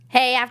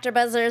Hey,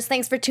 AfterBuzzers!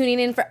 Thanks for tuning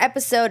in for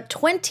episode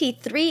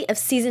 23 of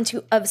season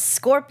 2 of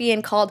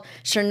Scorpion called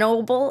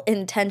Chernobyl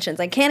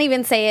Intentions. I can't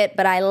even say it,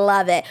 but I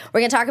love it.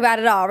 We're going to talk about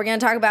it all. We're going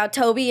to talk about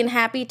Toby and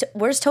Happy.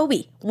 Where's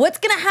Toby? What's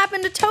going to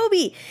happen to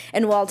Toby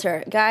and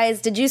Walter?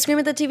 Guys, did you scream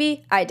at the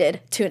TV? I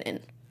did. Tune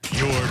in.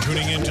 You're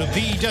tuning into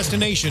the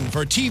destination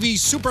for TV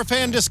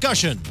superfan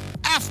discussion,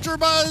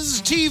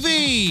 AfterBuzz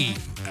TV.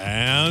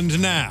 And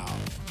now,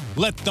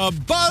 let the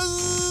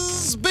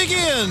buzz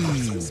begin.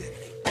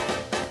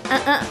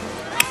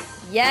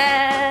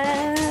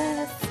 Yes.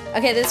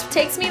 Okay, this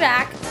takes me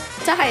back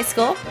to high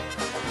school.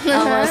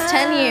 Almost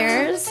 10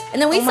 years.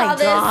 And then we saw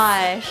this.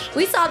 Gosh.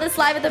 We saw this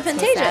live at the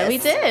Pantages. So we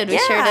did. We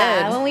sure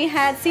did. When we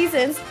had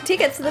seasons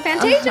tickets to the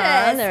Pantages.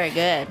 They were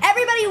good.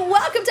 Everybody,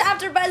 welcome to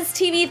AfterBuzz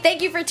TV.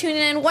 Thank you for tuning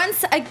in.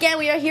 Once again,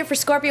 we are here for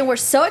Scorpion. We're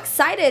so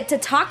excited to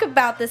talk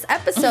about this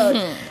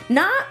episode.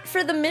 Not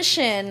for the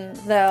mission,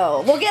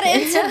 though. We'll get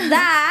into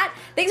that.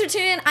 Thanks for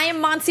tuning in. I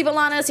am Monse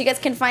Bolanos. You guys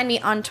can find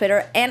me on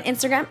Twitter and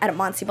Instagram at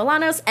Monse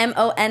Bolanos,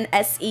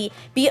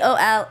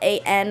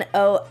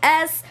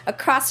 MonseBolanos.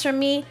 Across from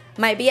me,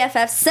 my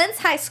BFF since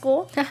high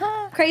school.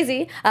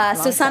 Crazy.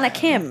 Susanna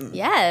Kim.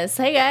 Yes.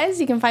 Hey,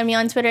 guys. You can find me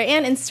on Twitter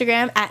and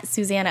Instagram at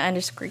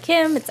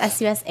Susanna_Kim. It's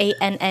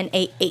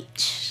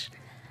SUSANNAH.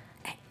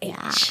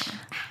 Yeah.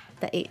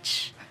 The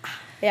H.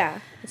 Yeah,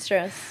 it's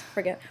true.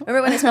 Forget.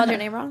 Remember when I spelled your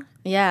name wrong?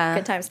 Yeah.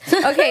 Good times.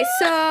 Okay,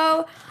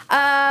 so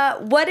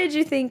what did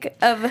you think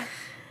of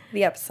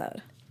the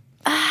episode?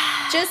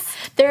 Just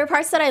there were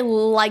parts that I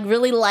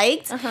really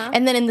liked,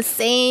 and then in the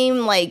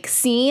same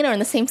scene or in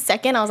the same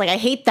second, I was like, I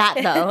hate that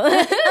though.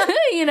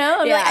 You know,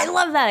 I'm like, I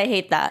love that, I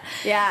hate that.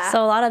 Yeah.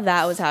 So a lot of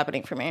that was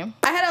happening for me.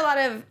 I had a lot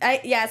of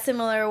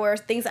similar were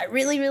things I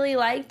really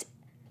liked,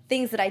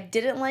 things that I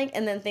didn't like,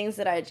 and then things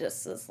that I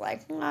just was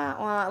like, wah,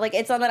 wah. Like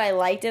it's not that I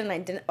liked it and I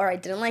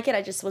didn't like it.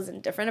 I just was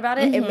indifferent about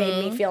it. It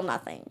made me feel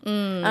nothing. I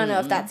don't know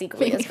if that's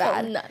equally as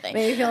bad. Nothing.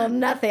 Made me feel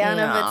nothing. I don't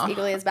know if it's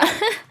equally as bad.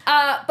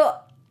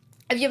 But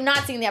if you have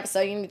not seen the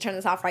episode, you need to turn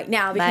this off right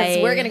now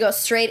because we're gonna go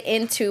straight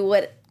into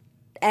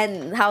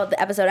how the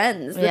episode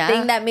ends. The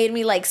thing that made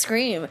me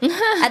scream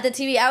at the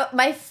TV.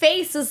 My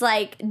face was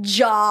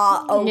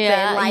jaw open.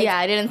 Yeah,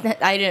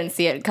 I didn't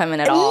see it coming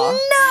at all. No.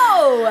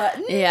 What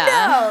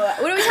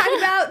are we talking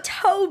about?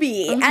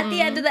 Toby. At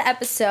the end of the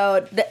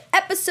episode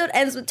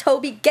ends with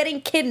Toby getting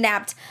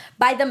kidnapped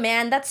by the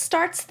man that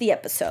starts the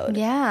episode.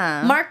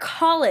 Yeah. Mark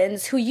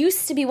Collins, who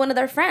used to be one of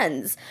their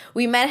friends.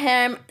 We met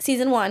him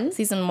season 1.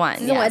 Season 1.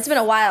 It's been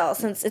a while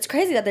since. It's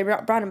crazy that they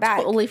brought him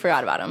back. Totally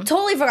forgot about him.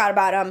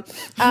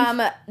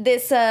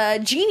 This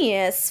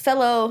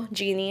fellow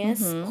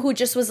genius who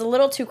just was a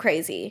little too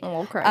crazy. A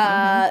little crazy.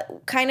 I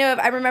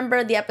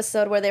remember the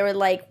episode where they were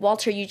like,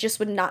 Walter, you just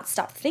would not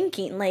stop thinking.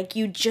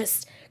 You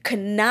just could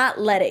not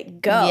let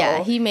it go.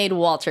 Yeah, he made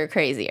Walter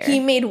crazier. He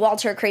made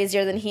Walter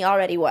crazier than he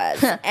already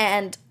was.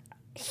 And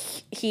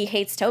he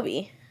hates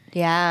Toby.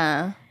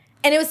 Yeah.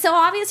 And it was so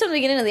obvious from the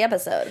beginning of the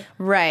episode.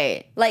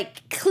 Right.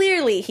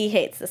 Clearly he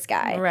hates this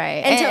guy.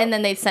 Right. And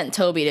then they sent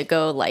Toby to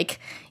go, make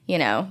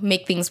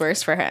things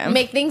worse for him.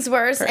 Make things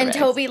worse. Perfect. And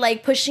Toby,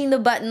 pushing the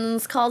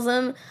buttons, calls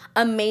him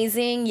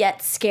amazing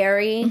yet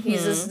scary.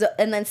 He's just,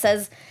 and then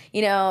says,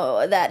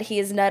 that he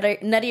is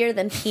nuttier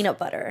than peanut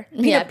butter.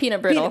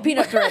 Peanut brittle.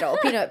 Peanut brittle.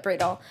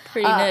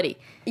 Pretty nutty.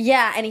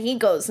 Yeah, and he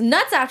goes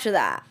nuts after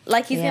that.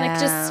 He's going to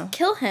just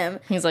kill him.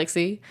 He's like,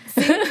 see?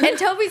 And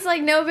Toby's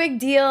like, no big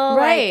deal.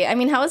 Right.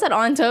 How is that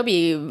on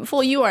Toby?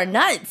 Fool, you are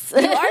nuts. You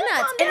are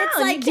nuts. And it's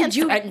like, did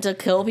you threaten to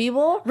kill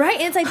people? Right.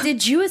 And it's like,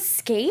 did you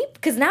escape?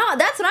 Because now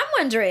that's what I'm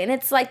wondering.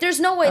 It's like,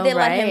 there's no way they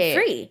let him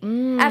free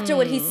after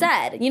what he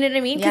said. You know what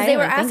I mean? Because they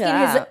were asking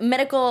his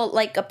medical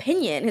medical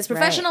his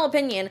professional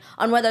opinion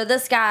on whether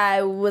this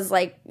guy was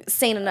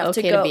sane enough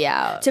to be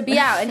out.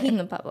 And he in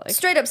the public.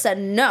 Straight up said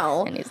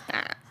no. And he's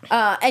not.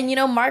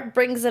 And Mark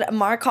brings it.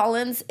 Mark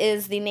Collins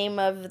is the name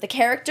of the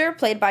character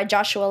played by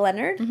Joshua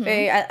Leonard.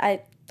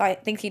 I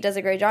think he does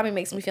a great job. He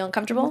makes me feel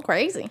uncomfortable.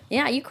 Crazy.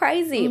 Yeah, you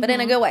crazy, but in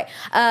a good way.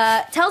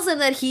 Tells him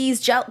that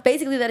he's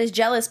basically that he's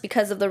jealous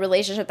because of the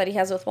relationship that he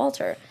has with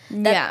Walter.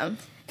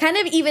 Kind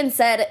of even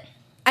said,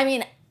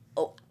 I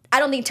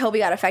don't think Toby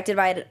got affected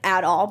by it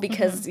at all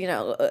because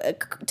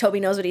Toby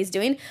knows what he's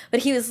doing. But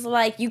he was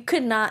like, you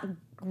could not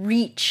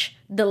reach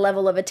the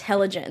level of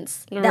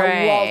intelligence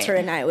that Walter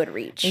and I would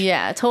reach.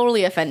 Yeah,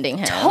 totally offending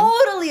him.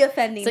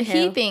 So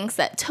he thinks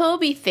that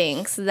Toby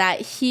thinks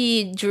that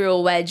he drew a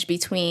wedge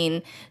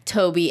between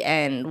Toby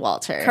and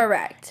Walter.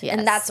 Correct. Yes.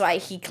 And that's why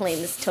he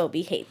claims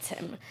Toby hates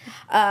him.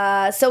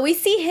 So we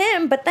see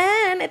him, but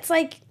then it's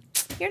like,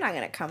 you're not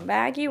going to come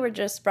back. You were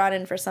just brought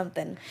in for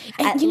something.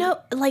 And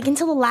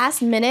until the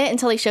last minute,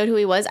 until they showed who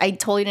he was, I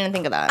totally didn't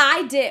think of that.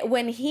 I did.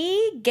 When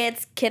he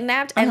gets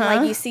kidnapped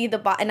and you see the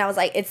and I was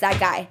like, it's that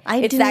guy.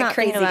 It's that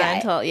crazy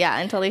guy.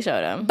 Until they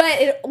showed him.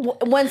 But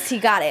once he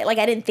got it,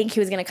 I didn't think he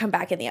was going to come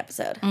back in the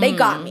episode. They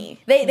got me.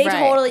 They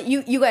totally,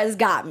 you guys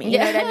got me. You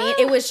know what I mean?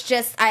 It was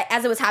just,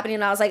 as it was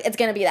happening, I was like, it's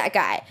going to be that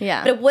guy.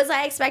 Yeah. But was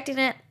I expecting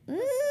it?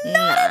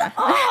 Not at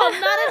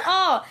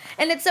all.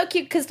 And it's so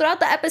cute because throughout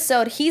the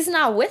episode, he's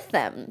not with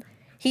them.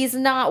 he's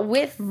not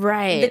with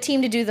the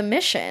team to do the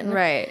mission.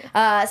 Right.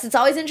 So it's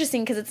always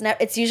interesting because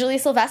it's usually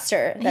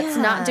Sylvester that's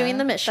not doing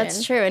the mission.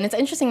 That's true. And it's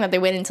interesting that they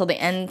waited until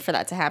the end for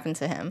that to happen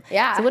to him.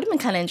 Yeah. So it would have been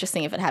kind of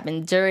interesting if it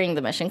happened during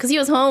the mission because he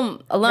was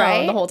home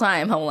alone the whole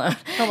time, home alone.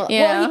 Well,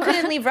 he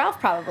couldn't leave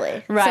Ralph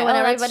probably. Right. So when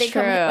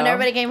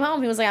everybody came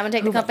home, he was like, I'm going to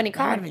take the company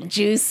car. That would have been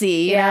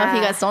juicy. You know, if he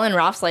got stolen,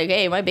 Ralph's like,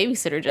 hey, my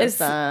babysitter just...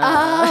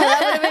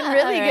 that would have been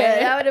really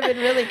good. That would have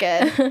been really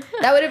good.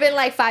 That would have been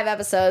like 5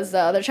 episodes,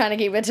 though. They're trying to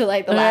keep it to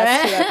like the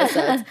last 2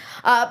 episodes.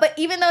 But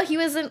even though he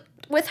wasn't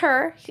with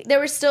her, there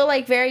were still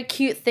like very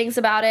cute things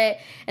about it.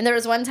 And there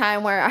was one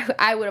time where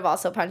I would have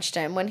also punched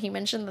him when he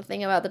mentioned the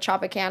thing about the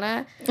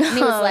Tropicana. And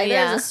he was like,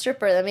 there's a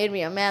stripper that made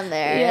me a man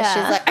there. Yeah. And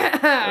she's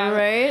like,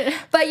 right.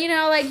 But you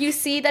know, like you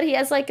see that he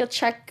has like a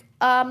check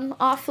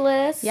off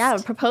list. Yeah, a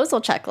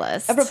proposal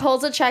checklist. A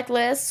proposal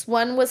checklist.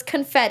 One was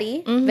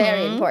confetti.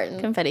 Very important.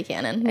 Confetti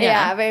cannon.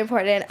 Yeah, very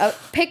important. A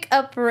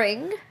pick-up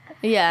ring.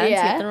 Yeah,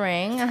 take the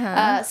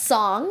ring.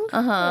 Song.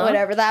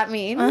 Whatever that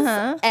means.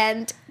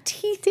 And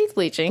teeth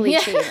bleaching.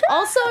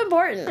 Also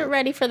important.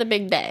 Ready for the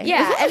big day.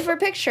 Yeah, and for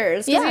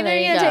pictures. Because you're going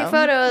to take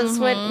photos.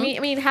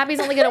 Happy's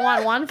only going to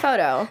want one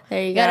photo.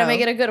 There you go. Got to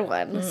make it a good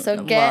one.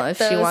 So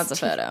get if she wants a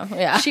photo.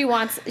 Yeah. She's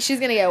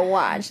going to get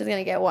one. She's going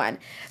to get one.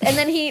 And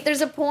then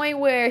there's a point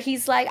where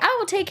he's like, I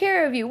will take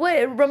care of you.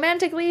 What,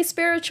 romantically,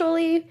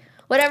 spiritually,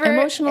 whatever.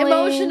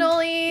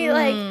 Emotionally.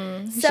 Like,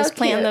 so just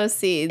plant those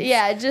seeds.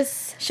 Yeah,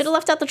 just. Should have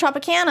left out the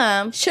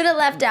Tropicana. Should have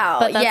left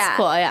out. But that's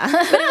cool, yeah.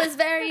 But it was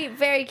very,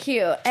 very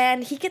cute.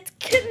 And he gets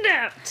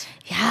kidnapped.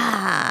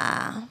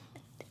 Yeah.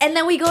 And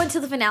then we go into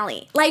the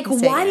finale. Like,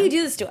 why do you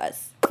do this to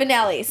us?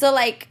 Finale. So,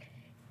 like,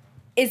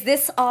 is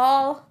this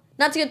all...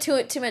 Not to go to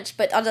it too much,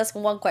 but I'll just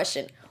ask one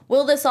question.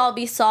 Will this all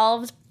be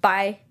solved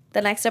by the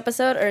next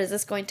episode? Or is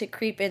this going to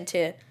creep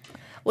into...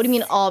 What do you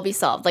mean all be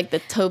solved? Like the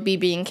Toby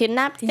being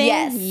kidnapped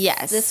thing?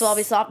 Yes. This will all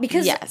be solved.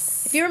 Because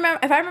if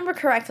I remember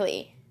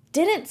correctly...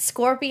 Didn't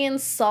Scorpion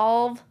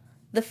solve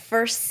the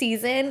first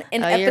season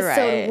in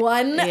episode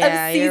 1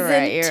 of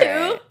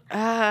season 2?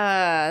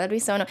 That'd be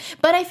so annoying.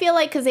 But I feel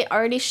like because they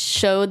already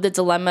showed the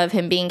dilemma of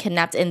him being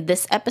kidnapped in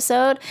this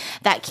episode,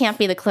 that can't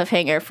be the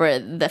cliffhanger for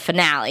the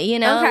finale, you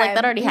know? Like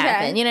that already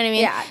happened, you know what I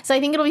mean? Yeah. So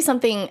I think it'll be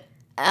something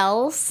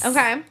else.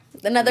 Okay.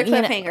 Another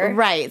cliffhanger. You know,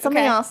 right.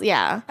 Something else,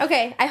 yeah.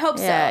 Okay, I hope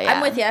so. Yeah.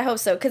 I'm with you. I hope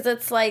so. Because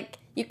it's like...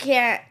 You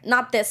can't,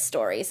 not this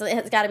story, so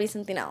it's got to be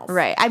something else.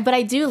 Right. But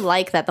I do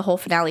like that the whole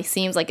finale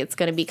seems like it's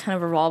going to be kind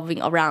of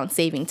revolving around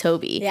saving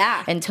Toby.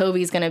 Yeah. And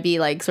Toby's going to be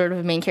like sort of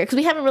a main character.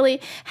 Because we haven't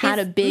really had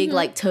a big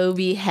like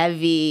Toby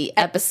heavy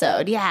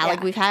episode. Yeah,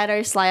 like we've had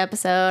our Sly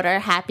episode, our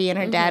Happy and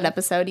her dad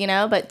episode, you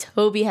know, but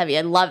Toby heavy.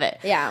 I love it.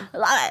 Yeah. I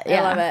love it. Yeah.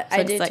 I love it. So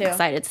I do too.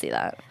 excited to see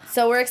that.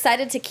 So we're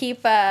excited to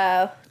keep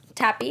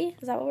Tappy,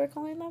 is that what we're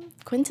calling them?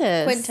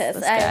 Quintus. This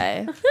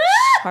guy.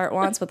 Heart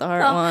wants what the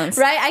heart wants.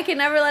 Right? I can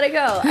never let it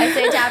go. I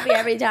say Tappy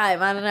every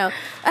time. I don't know.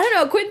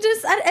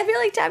 Quintus, I feel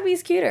like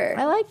Tappy's cuter.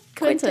 I like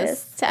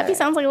Quintus. Tappy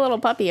sounds like a little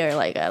puppy or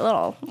like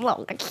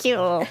a cute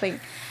little thing.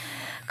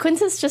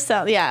 Quintus just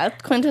sounds,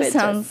 Quintus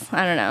sounds,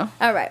 I don't know.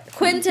 All right.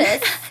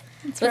 Quintus.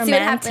 It's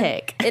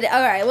romantic.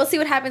 All right. We'll see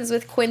what happens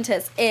with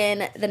Quintus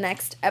in the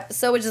next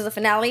episode, which is the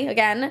finale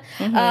again.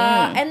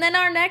 And then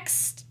our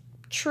next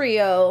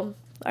trio...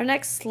 Our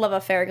next love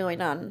affair going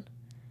on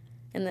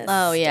in this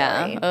story.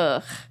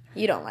 Ugh.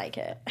 You don't like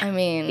it. I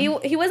mean...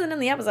 He wasn't in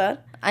the episode.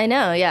 I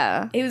know,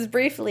 yeah. He was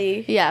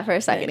briefly... Yeah, for a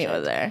second he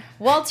was there.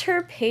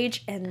 Walter,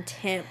 Paige, and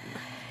Tim.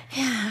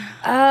 Yeah.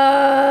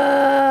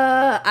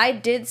 I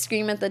did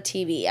scream at the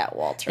TV at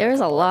Walter. There was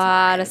a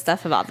lot of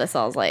stuff about this.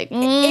 I was like...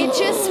 It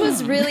just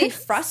was really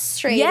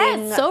frustrating.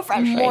 Yeah, so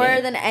frustrating.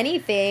 More than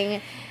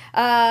anything.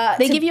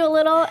 They give you a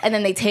little, and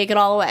then they take it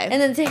all away.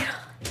 And then take...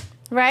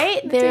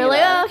 Right? They're like,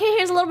 oh, okay,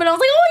 here's a little bit. I was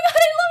like, oh my god,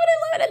 I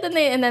love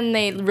it. And then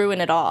they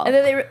ruin it all. And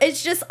then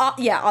it's just, all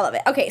of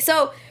it. Okay,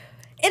 so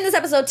in this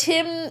episode,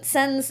 Tim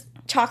sends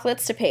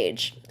chocolates to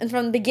Paige. And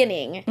from the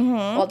beginning,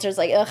 Walter's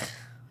like, ugh,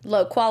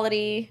 low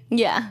quality.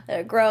 Yeah.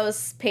 They're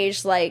gross.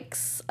 Paige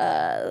likes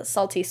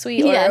salty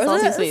sweet.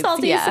 Salty sweets.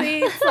 Salty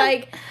sweets.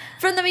 Like,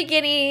 from the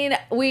beginning,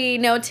 we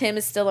know Tim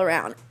is still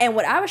around. And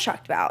what I was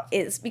shocked about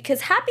is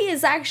because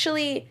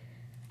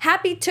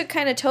Happy took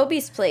kind of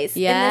Toby's place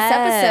in this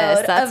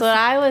episode. That's what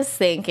I was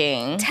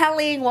thinking.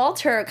 Telling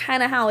Walter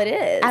kind of how it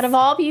is. Out of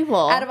all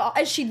people.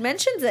 And she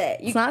mentions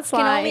it. It's not Sly.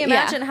 You can only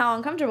imagine how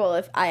uncomfortable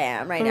if I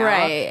am right now.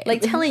 Right.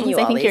 Like telling you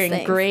all these things. I think you're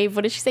in grave,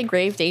 what did she say?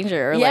 Grave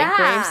danger or like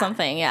grave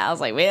something. Yeah, I was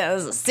like, man,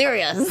 this is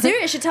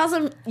serious. She tells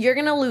him, you're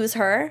going to lose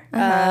her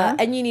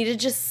and you need to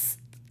just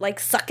like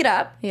suck it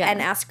up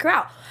and ask her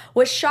out.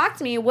 What shocked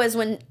me was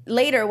when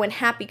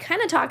Happy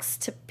kind of talks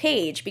to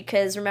Paige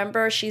because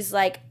remember she's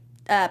like,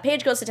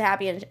 Paige goes to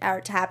Happy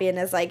and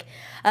is like,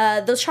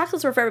 those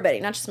chocolates were for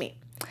everybody, not just me.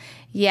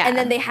 Yeah. And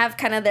then they have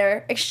kind of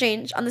their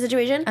exchange on the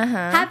situation.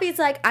 Happy's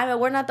like,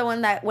 we're not the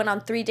one that went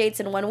on 3 dates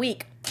in 1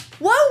 week.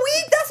 1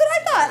 week? That's what I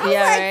thought.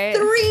 I was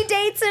like, 3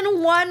 dates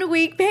in 1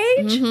 week,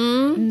 Paige?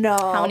 Mm-hmm. No.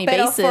 How many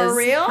bases? For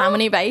real? How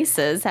many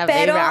bases have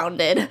they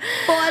rounded?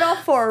 Pero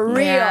for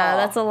real. Yeah,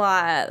 that's a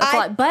lot. That's a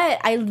lot. But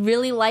I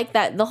really like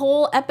that the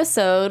whole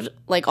episode,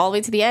 like all the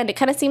way to the end, it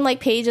kind of seemed like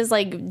Paige is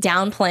like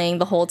downplaying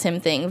the whole Tim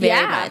thing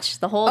very much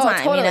the whole time.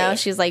 Totally. You know,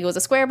 she's like, it was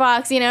a square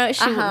box. You know,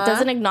 she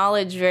doesn't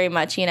acknowledge very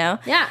much. You know,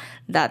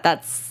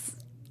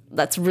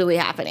 that's really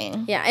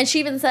happening. Yeah, and she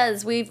even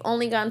says, we've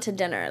only gone to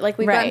dinner. Like,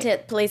 we've gone to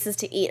places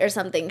to eat or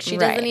something. She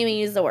doesn't even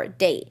use the word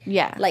date.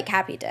 Yeah. Like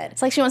Happy did.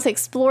 It's like she wants to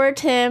explore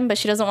Tim, but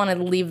she doesn't want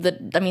to leave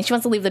she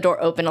wants to leave the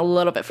door open a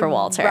little bit for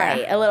Walter.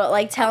 Right, a little,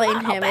 like telling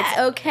him it's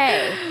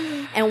okay.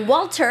 And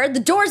Walter, the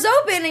door's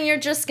open and you're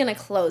just going to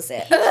close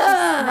it.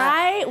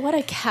 Right? What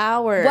a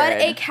coward. What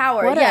a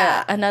coward,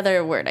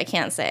 another word I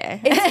can't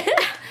say.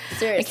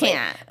 Seriously. I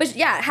can't. But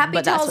yeah,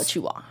 Happy tells that's what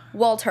you want.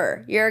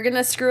 Walter, you're going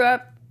to screw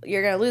up.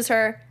 You're going to lose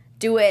her.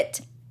 Do it,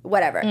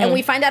 whatever. And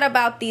we find out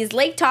about these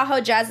Lake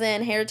Tahoe Jazz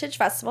and Heritage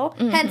Festival,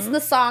 hence the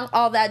song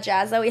All That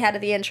Jazz that we had at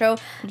the intro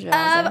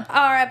of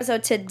our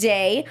episode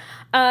today.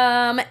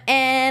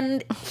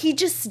 And he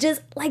just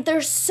does, like,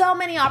 there's so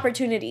many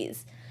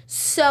opportunities.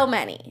 So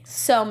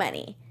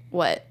many.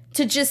 What?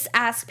 To just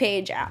ask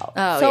Paige out.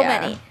 Oh, so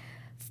many.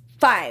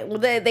 Fine.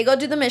 They go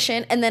do the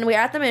mission, and then we're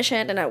at the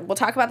mission, and we'll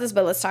talk about this,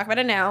 but let's talk about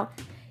it now.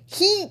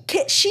 She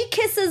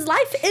kisses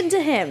life into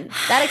him.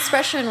 That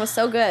expression was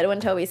so good when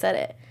Toby said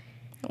it.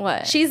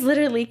 What? She's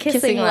literally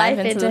kissing life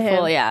into him.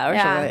 Full,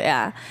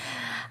 yeah.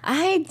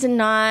 I did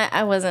not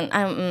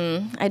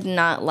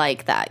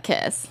like that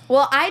kiss.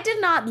 Well, I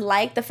did not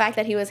like the fact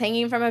that he was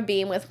hanging from a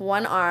beam with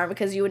one arm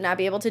because you would not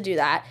be able to do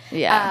that.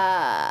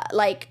 Yeah.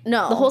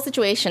 No. The whole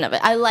situation of it.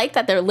 I like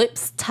that their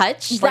lips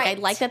touched. Right. Like, I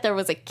like that there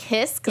was a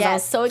kiss because I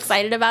was so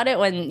excited about it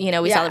when,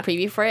 we saw the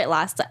preview for it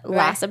last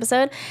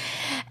episode.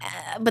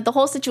 But the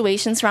whole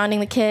situation surrounding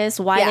the kiss,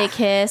 why they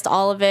kissed,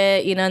 all of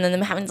it, and then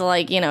them having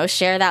to,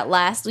 share that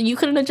last. You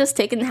couldn't have just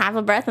taken half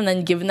a breath and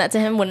then given that to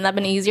him. Wouldn't that have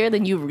been easier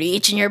than you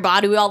reach in your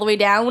body all the way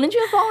down? Wouldn't you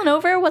have fallen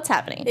over? What's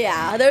happening?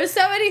 Yeah, there were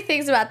so many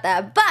things about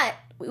that, but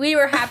we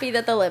were happy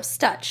that the lips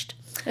touched.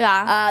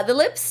 Yeah. The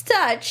lips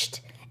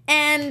touched,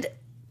 and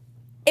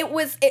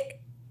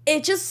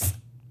it just,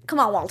 come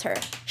on, Walter.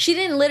 She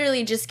didn't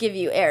literally just give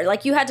you air.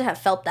 Like, you had to have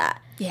felt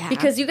that. Yeah.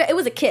 Because it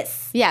was a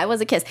kiss. Yeah, it was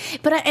a kiss.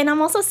 But and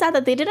I'm also sad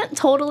that they didn't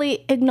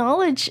totally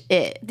acknowledge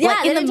it. Yeah,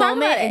 like, in the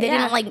moment, they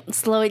didn't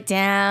slow it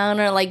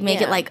down or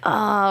make it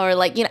or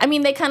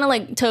they kind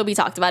of Toby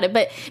talked about it,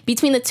 but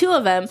between the two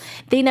of them,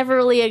 they never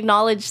really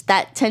acknowledged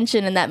that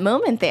tension in that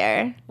moment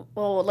there.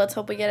 Well, let's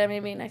hope we get it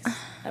maybe next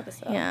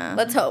episode. Yeah.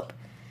 Let's hope.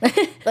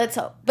 Let's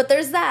hope. But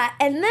there's that,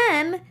 and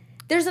then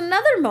there's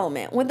another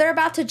moment when they're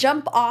about to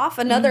jump off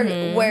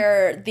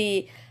where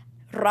the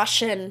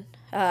Russian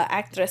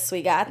actress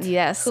we got.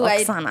 Yes,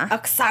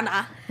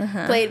 Oksana,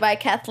 played by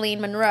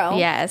Kathleen Monroe.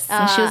 Yes,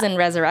 and she was in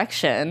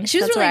Resurrection. She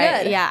was really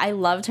good. Yeah, I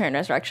loved her in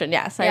Resurrection.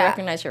 Yes, I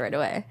recognized her right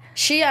away.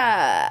 She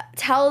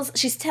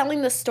she's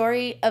telling the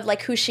story of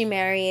who she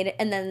married,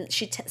 and then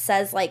she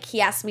says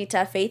he asked me to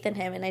have faith in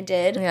him, and I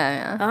did.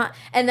 Yeah.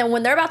 And then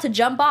when they're about to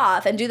jump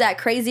off and do that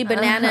crazy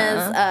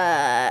bananas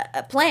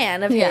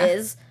plan of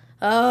his.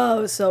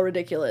 Oh, so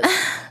ridiculous.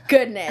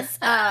 Goodness.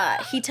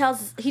 He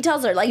tells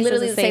her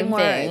literally the same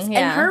words. Yeah.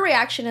 And her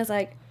reaction is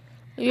her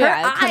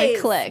kind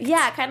of clicked.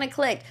 Yeah, kind of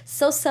clicked.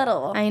 So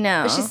subtle. I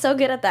know. But she's so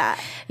good at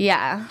that.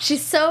 Yeah.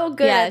 She's so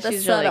good at the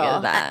she's subtle. really good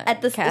at that.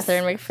 At the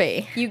Catherine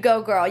McPhee. You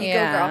go, girl. You go,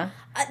 girl.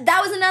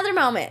 That was another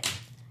moment.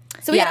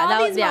 So we had all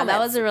these moments. Yeah, that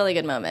was a really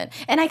good moment.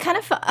 And I kind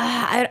of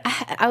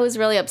I was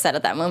really upset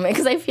at that moment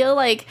because I feel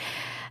like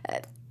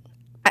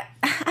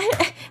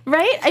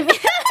right? I mean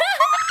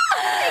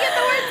get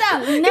the words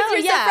out. No,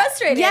 you're so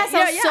frustrated. Yes,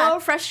 I was so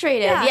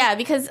frustrated. Yeah,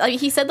 because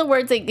he said the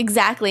words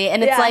exactly,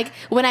 and it's like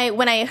when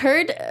I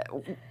heard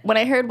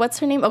what's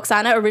her name,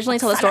 Oksana, originally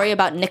tell a story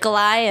about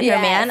Nikolai and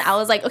her man. I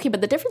was like, okay, but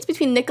the difference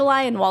between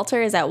Nikolai and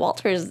Walter is that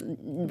Walter's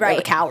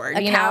a coward,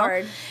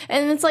 coward.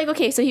 And it's like,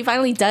 okay, so he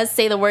finally does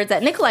say the words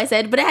that Nikolai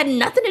said, but it had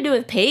nothing to do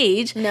with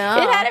Paige. No,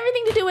 it had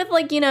everything to do with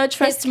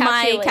trust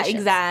my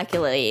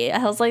exactly.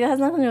 I was like, it has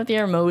nothing to do with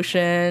your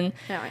emotion.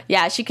 Right.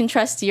 Yeah, she can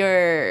trust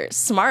your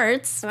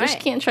smarts, but she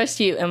can't trust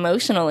you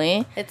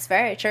emotionally. It's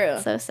very true.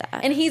 So sad.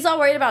 And he's all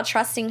worried about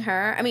trusting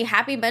her. I mean,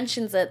 Happy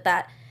mentions it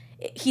that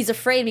he's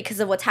afraid because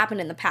of what's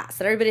happened in the past.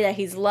 That everybody that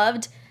he's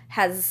loved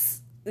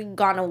has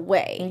gone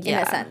away in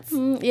a sense.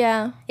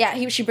 Yeah.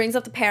 Yeah, she brings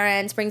up the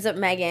parents, brings up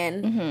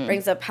Megan,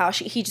 brings up how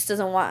he just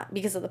doesn't want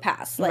because of the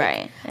past.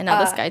 Right. And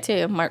now this guy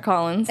too, Mark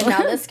Collins. And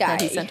now this guy.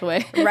 that he sent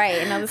away. Right,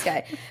 and now this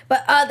guy.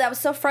 But that was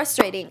so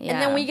frustrating. Yeah.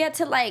 And then we get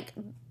to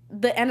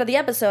the end of the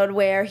episode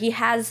where he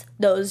has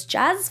those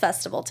jazz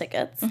festival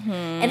tickets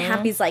and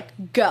Happy's like,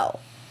 go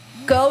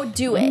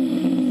do it.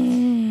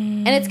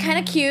 And it's kind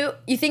of cute.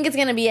 You think it's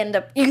gonna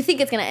you think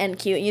it's gonna end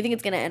cute, and you think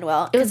it's gonna end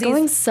well. It was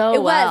going so well.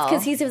 It was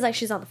because he was like,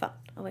 she's on the phone.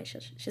 Oh wait,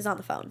 she's on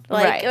the phone.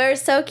 It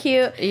was so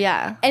cute.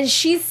 Yeah. And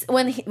she's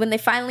when he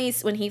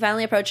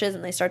finally approaches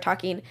and they start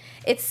talking,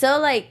 it's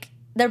so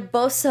they're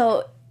both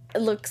so.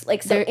 It looks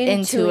like so they're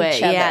into each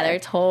it. other. Yeah, they're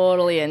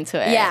totally into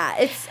it. Yeah,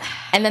 it's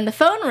And then the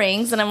phone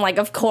rings, and I'm like,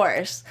 of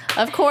course,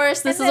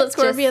 this is what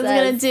Scorpion's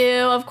gonna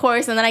do, of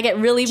course. And then I get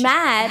really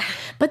mad,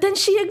 but then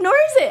she ignores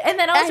it, and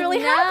then I was really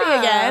happy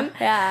again.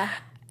 Yeah.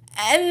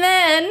 And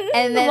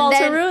then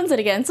Walter ruins it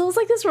again. So it was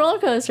like this roller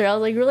coaster. I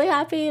was like really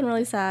happy and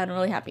really sad and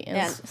really happy.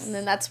 And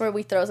then that's where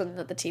we throw something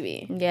at the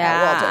TV.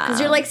 Yeah. Because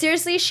you're like,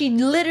 seriously? She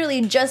literally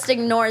just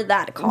ignored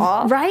that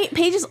call. Right?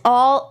 Paige is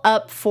all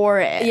up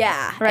for it.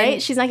 Yeah.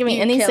 Right? She's not giving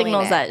any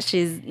signals that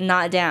she's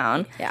not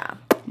down. Yeah.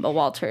 But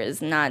Walter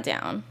is not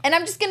down. And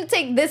I'm just going to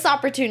take this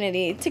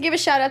opportunity to give a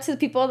shout out to the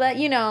people that,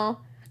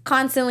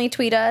 constantly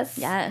tweet us.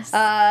 Yes.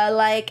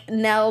 Like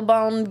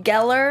Nelbon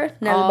Geller.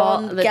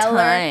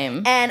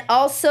 Time. And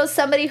also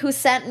somebody who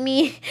sent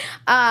me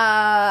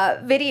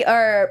video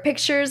or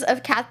pictures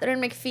of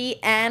Katharine McPhee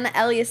and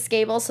Elias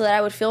Scable so that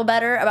I would feel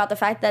better about the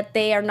fact that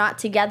they are not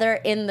together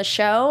in the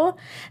show.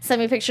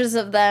 Sent me pictures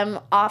of them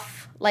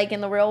off, like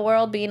in the real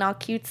world, being all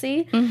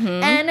cutesy. Mm-hmm.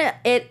 And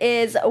it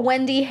is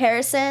Wendy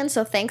Harrison,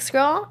 so thanks,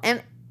 girl.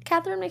 And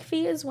Katharine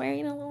McPhee is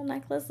wearing a little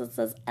necklace that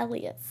says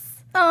Elias.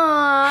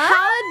 Aww.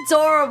 How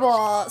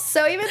adorable.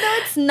 So even though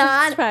it's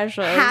not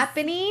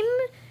happening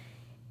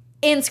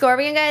in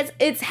Scorpion, guys,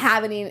 it's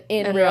happening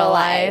in real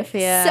life.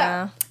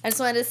 Yeah. So I just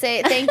wanted to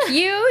say thank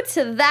you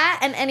to that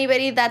and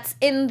anybody that's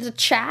in the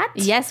chat.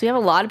 Yes, we have a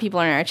lot of people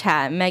in our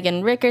chat.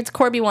 Megan Rickards,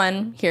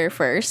 Corby1 here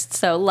first,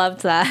 so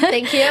loved that.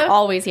 Thank you.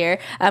 Always here.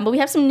 But we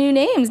have some new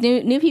names,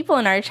 new people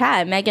in our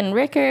chat. Megan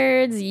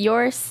Rickards,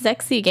 Your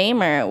Sexy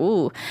Gamer.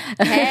 Ooh.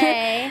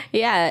 Hey.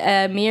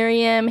 Yeah,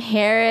 Miriam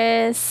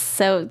Harris.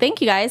 So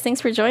thank you guys.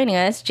 Thanks for joining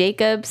us.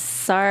 Jacob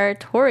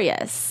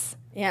Sartorius.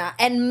 Yeah,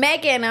 and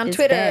Megan on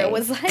Twitter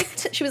was like,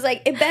 she was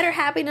like, it better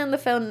happen in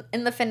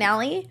the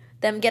finale,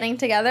 them getting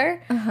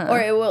together, or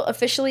it will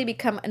officially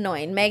become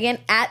annoying. Megan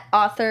at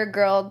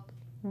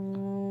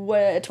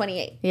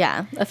authorgirl28.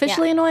 Yeah,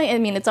 officially annoying. I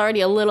mean, it's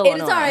already a little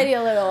annoying. It's already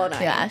a little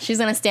annoying. Yeah, she's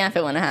gonna stamp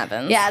it when it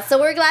happens. Yeah, so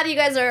we're glad you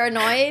guys are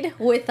annoyed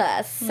with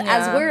us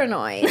as we're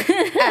annoyed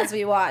as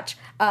we watch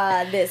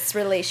this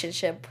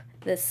relationship,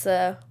 this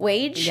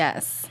wage.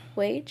 Yes.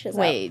 Wage? Is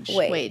wage.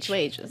 Wage.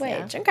 Wage.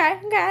 Yeah. Okay.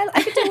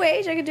 I could do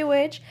wage.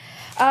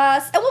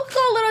 And we'll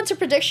go a little into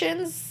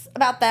predictions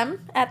about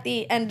them at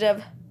the end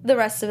of the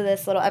rest of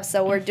this little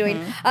episode we're doing.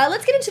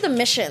 Let's get into the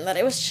mission that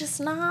it was just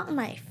not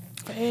my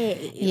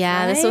fave.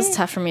 Yeah, right? This was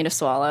tough for me to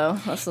swallow.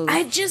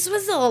 I just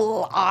was a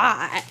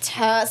lot.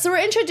 So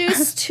we're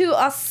introduced to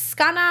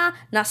Oksana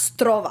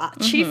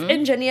Nastrova, chief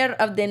engineer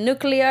of the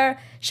nuclear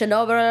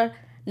Chernobyl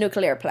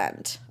nuclear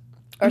plant.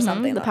 Or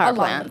something. The power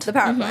plant. The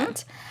power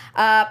plant.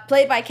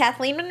 Played by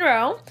Kathleen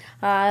Monroe.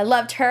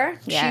 Loved her.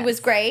 Yes. She was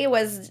great.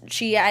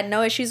 I had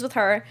no issues with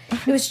her.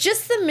 It was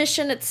just the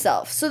mission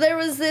itself. So there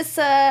was this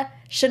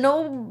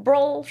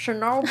Chernobyl,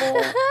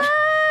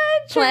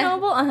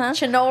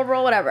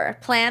 whatever,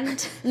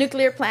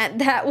 nuclear plant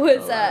that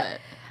was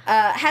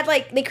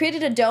had they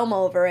created a dome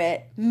over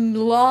it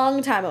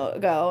long time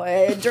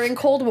ago during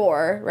Cold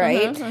War,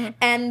 right?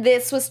 And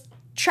this was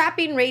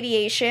trapping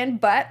radiation,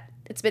 but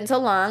it's been so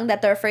long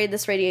that they're afraid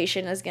this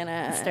radiation is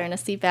gonna starting to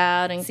seep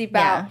out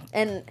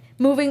and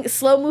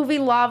slow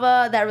moving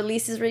lava that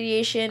releases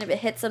radiation. If it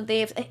hits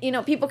something,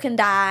 people can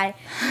die.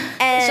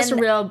 And it's just a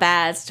real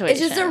bad situation.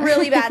 It's just a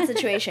really bad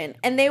situation,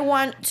 and they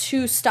want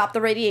to stop the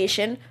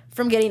radiation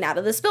from getting out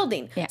of this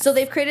building. Yes. So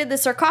they've created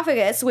this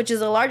sarcophagus, which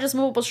is the largest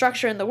movable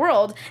structure in the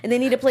world, and they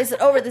need to place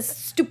it over this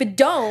stupid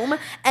dome,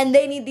 and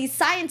they need these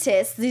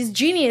scientists, these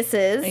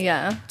geniuses,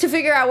 to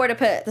figure out where to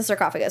put the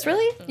sarcophagus.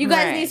 Really? You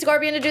guys need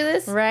Scorpion to do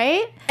this?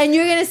 Right? And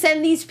you're going to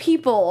send these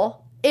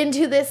people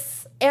into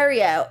this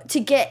area to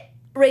get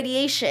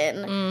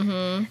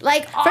radiation.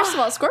 First of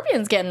all,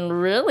 Scorpion's getting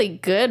really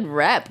good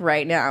rep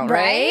right now,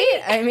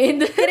 right? I mean,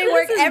 getting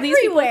work everywhere. These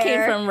people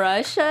came from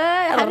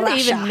Russia. How did they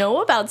even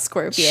know about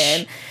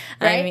Scorpion?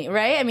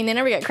 Right? I mean, they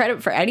never get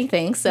credit for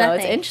anything, so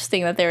it's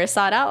interesting that they were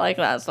sought out like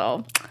that,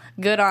 so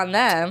good on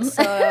them.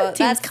 So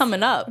team's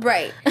coming up.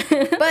 Right.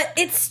 But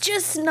it's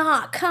just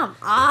not, come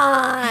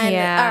on.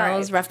 Yeah, it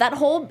was rough. That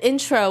whole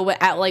intro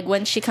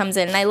when she comes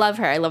in, and I love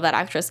her, I love that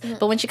actress,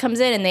 but when she comes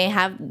in and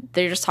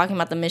they're just talking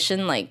about the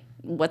mission,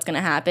 what's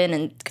gonna happen,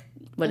 and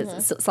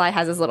Sly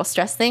has this little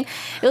stress thing.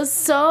 It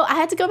was I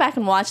had to go back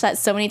and watch that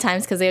so many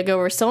times because they go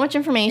over so much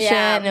information,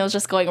 and it was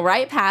just going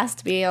right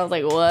past me. I was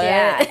like, what?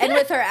 Yeah, and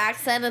with her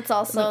accent, it's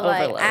also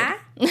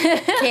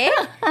 ¿qué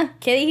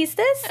dijiste?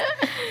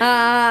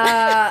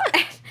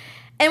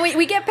 And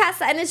we get past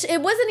that, and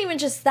it wasn't even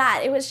just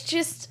that. It was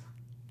just,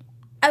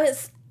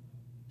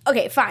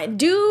 okay, fine,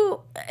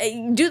 do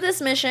this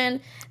mission,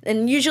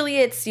 and usually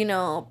it's,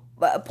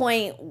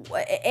 point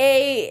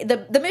A,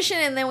 the mission,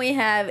 and then we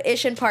have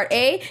mission part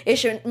A,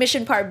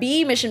 mission part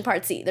B, mission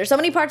part C. There's so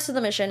many parts to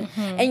the mission,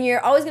 and you're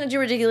always going to do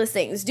ridiculous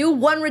things. Do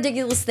one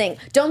ridiculous thing.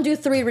 Don't do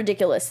 3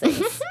 ridiculous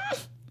things.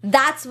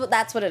 That's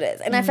what it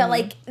is. And I felt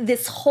like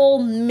this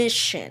whole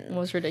mission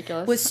was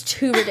ridiculous. Was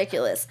too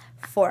ridiculous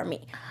for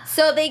me.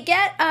 So they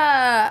get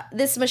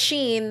this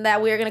machine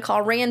that we're going to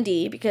call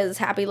Randy because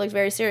Happy looked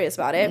very serious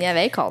about it. Yeah,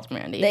 they called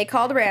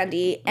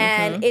Randy.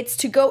 And it's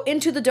to go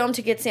into the dome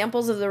to get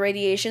samples of the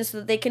radiation so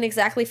that they can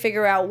exactly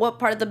figure out what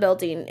part of the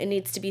building it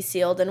needs to be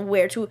sealed and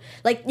where to,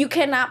 like, you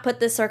cannot put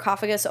this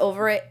sarcophagus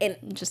over it in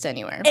just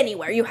anywhere.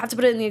 You have to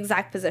put it in the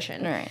exact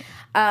position. Right.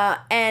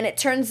 And it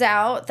turns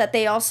out that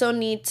they also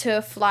need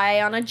to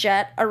fly on a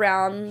jet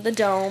around the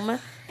dome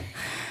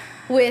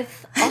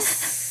with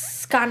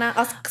Oksana.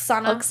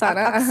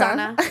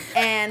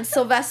 And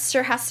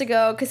Sylvester has to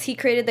go because he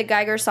created the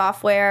Geiger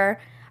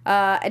software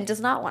and does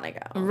not want to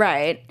go.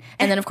 Right.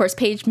 And then, of course,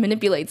 Paige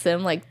manipulates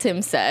him, like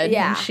Tim said.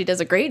 Yeah. And she does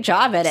a great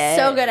job at it.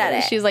 So good at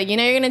it. She's like, you're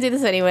going to do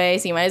this anyway,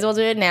 so you might as well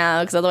do it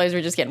now because otherwise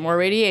we're just getting more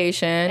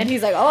radiation. And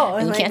he's like, oh.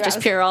 And you can't just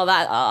peel all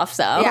that off,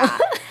 so. Yeah.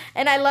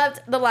 And I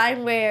loved the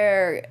line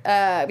where,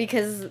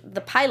 because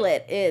the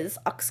pilot is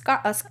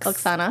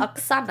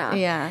Oksana.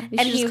 Yeah. You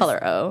should just call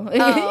her O.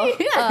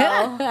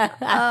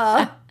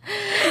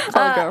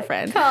 Call her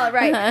girlfriend.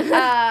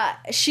 Right.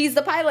 She's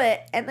the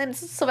pilot. And then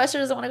Sylvester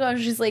doesn't want to go. And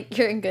she's like,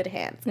 you're in good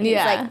hands. And he's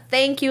like,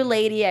 thank you,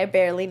 lady. I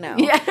barely know.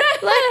 Yeah.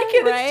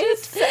 Right?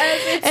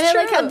 And I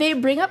like how they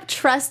bring up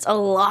trust a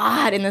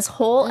lot in this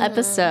whole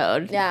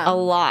episode. Yeah. A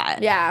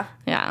lot. Yeah.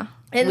 Yeah.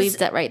 And Leaves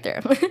that right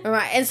there.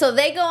 Right. And so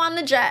they go on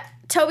the jet.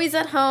 Toby's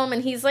at home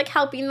and he's like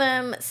helping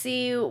them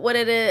see what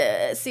it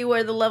is, see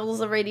where the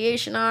levels of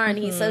radiation are, and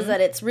he says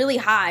that it's really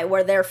high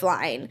where they're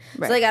flying,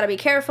 so they got to be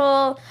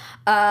careful.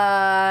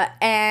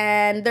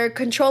 And they're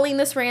controlling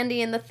this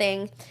Randy in the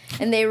thing,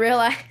 and they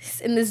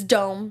realize in this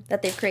dome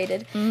that they've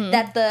created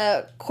that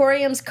the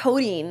corium's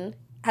coating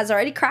has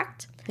already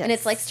cracked. Yes. And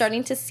it's like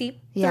starting to seep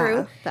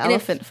through. The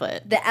elephant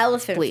foot. The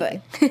elephant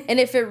foot.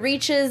 And if it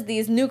reaches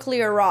these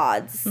nuclear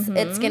rods,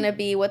 it's going to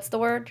be, what's the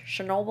word?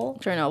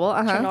 Chernobyl?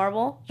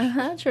 Chernobyl.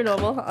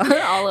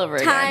 Chernobyl. All over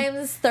again.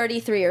 Times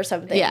 33 or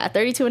something. Yeah,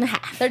 32 and a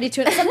half.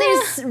 32 and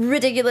something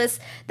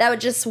ridiculous that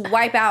would just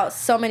wipe out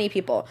so many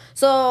people.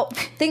 So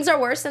things are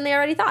worse than they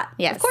already thought.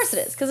 Yes. Of course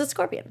it is, because it's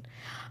Scorpion.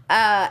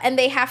 And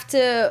they have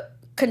to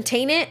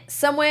contain it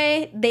some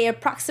way. They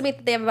approximate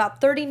that they have about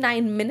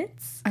 39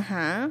 minutes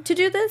to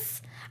do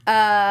this.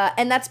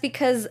 And that's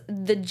because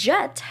the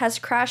jet has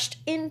crashed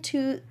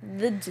into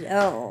the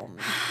dome.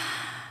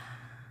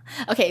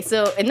 Okay,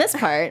 so in this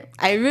part,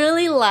 I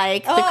really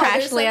like the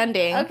crash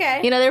landing.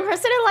 Okay. You know, there were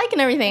parts that I like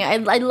and everything. I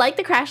like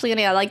the crash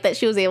landing. I like that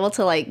she was able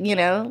to, like, you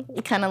know,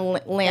 kind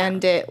of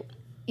land it,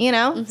 you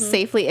know,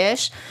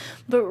 safely-ish.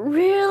 But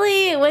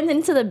really, it went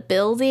into the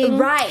building.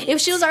 Right. If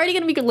she was already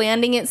going to be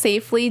landing it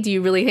safely, do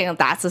you really think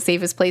that's the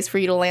safest place for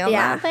you to land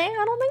that thing?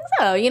 I don't think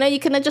so. You know, you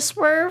couldn't just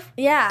swerve.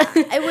 Yeah.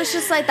 It was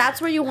just like, that's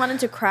where you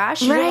wanted to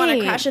crash. You didn't want to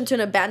crash into an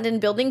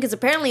abandoned building because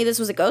apparently this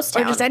was a ghost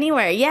town. Or just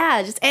anywhere.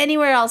 Yeah, just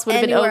anywhere else would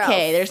have been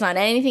okay. There's not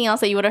anything else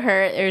that you would have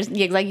heard. There's,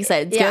 like you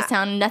said, it's ghost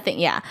town, nothing.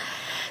 Yeah.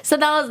 So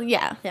that was,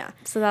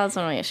 So that was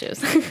one of my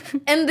issues.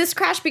 And this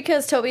crashed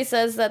because Toby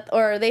says that,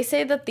 or they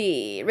say that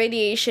the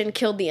radiation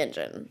killed the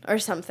engine or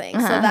something.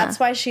 So that's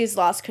why she's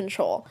lost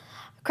control.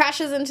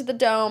 Crashes into the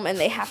dome and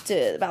they have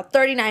to, about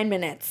 39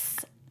 minutes.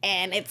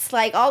 And it's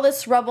like all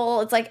this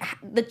rubble. It's like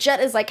the jet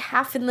is like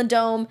half in the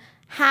dome,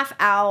 half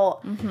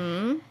out.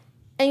 Mm-hmm.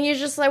 And you're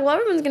just like, well,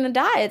 everyone's going to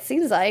die, it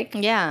seems like.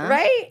 Yeah.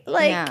 Right?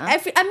 Like,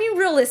 I mean,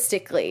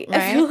 realistically, right?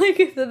 I feel like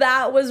if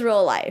that was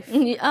real life.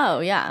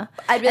 Oh, yeah.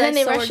 I'd be like,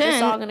 so we're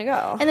just all going to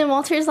go. And then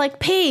Walter's like,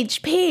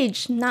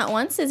 Paige. Not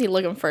once is he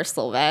looking for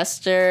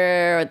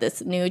Sylvester or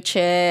this new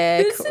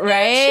chick,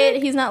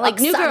 right? He's not like,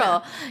 Oksana. New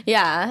girl.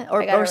 Yeah.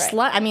 Or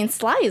Sly. I mean,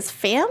 Sly is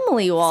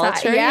family,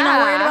 Walter. You're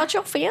not worried about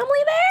your family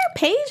there?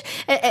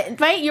 Paige?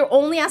 Right? You're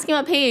only asking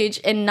about Paige,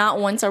 and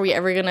not once are we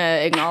ever going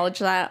to acknowledge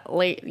that,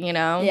 like, you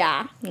know?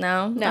 Yeah.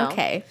 No?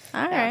 Okay.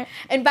 All right.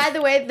 And by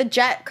the way, the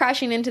jet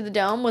crashing into the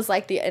dome was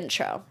like the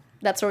intro.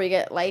 That's where we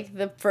get like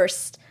the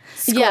first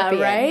Scorpion. Yeah,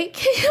 right?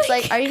 It's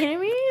like, are you kidding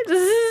me?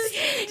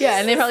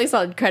 And they probably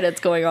saw credits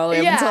going all the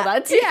way up until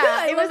that too.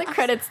 Yeah. It was the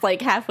credits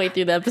like halfway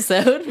through the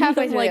episode.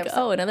 Halfway through like, the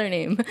episode. Oh, another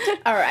name.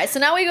 All right. So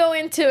now we go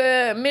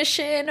into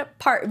mission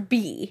part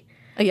B.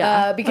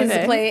 Yeah. Because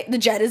the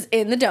jet is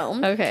in the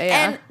dome. Okay,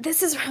 yeah. And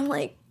this is where I'm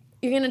like,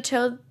 you're going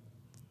to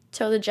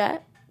tow the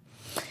jet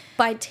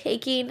by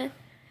taking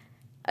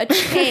a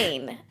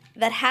chain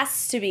that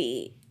has to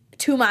be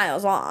 2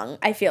 miles long,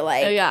 I feel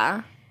like. Oh,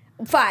 yeah.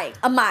 Fine,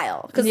 a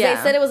mile. Because they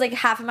said it was like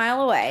half a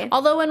mile away.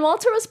 Although when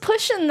Walter was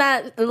pushing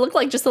that, it looked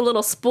like just a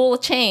little spool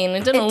of chain.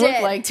 It didn't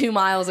look like 2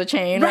 miles of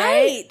chain,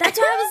 right? That's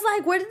why I was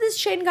like, where did this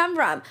chain come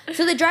from?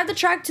 So they drive the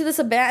truck to this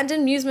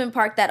abandoned amusement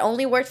park that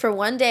only worked for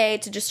one day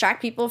to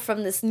distract people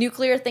from this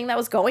nuclear thing that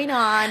was going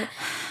on.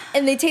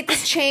 And they take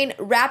this chain,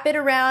 wrap it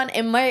around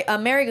a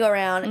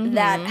merry-go-round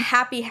that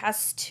Happy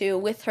has to,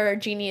 with her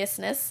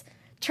geniusness,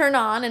 turn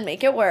on and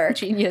make it work.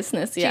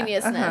 Geniusness, yeah.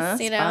 You know?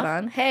 Spot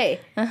on. Hey,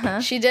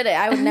 she did it.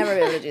 I would never be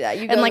able to do that.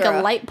 You go, and like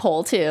girl. a light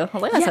pole, too.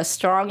 Like, that's a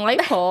strong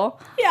light pole.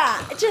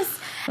 Yeah,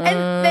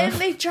 and then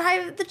they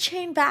drive the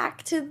chain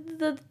back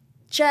to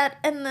Jet,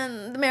 and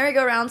then the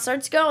merry-go-round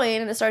starts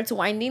going, and it starts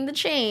winding the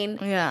chain.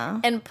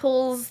 Yeah. And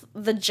pulls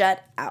the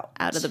Jet out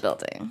of the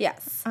building.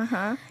 Yes.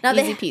 Uh-huh. Now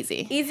easy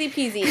peasy. Easy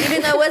peasy.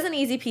 Even though it wasn't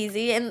easy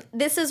peasy. And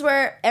this is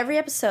where every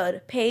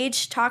episode,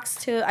 Paige talks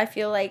to, I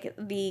feel like,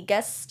 the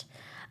guest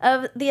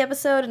of the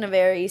episode in a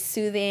very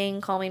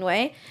soothing, calming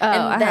way.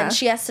 And then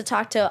she has to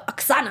talk to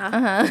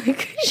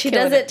Oksana. She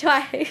does it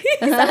twice.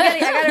 I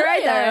got it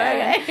right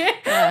there. Okay.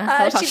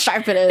 Yeah. How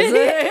sharp it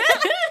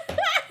is.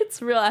 It's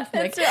real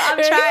ethnic.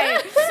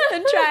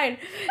 I'm trying.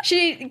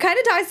 She kind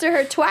of talks to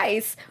her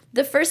twice.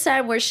 The first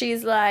time where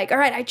she's like, all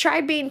right, I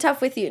tried being tough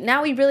with you.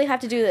 Now we really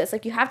have to do this.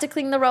 Like, you have to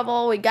clean the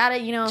rubble. We got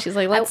to, She's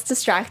like, let's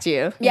distract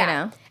you. Yeah. You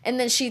know? And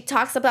then she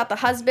talks about the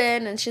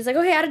husband, and she's like,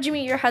 okay, how did you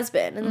meet your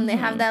husband? And then they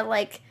have that,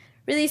 like,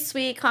 really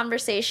sweet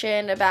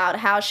conversation about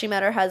how she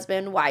met her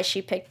husband, why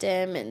she picked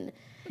him, and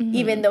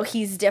even though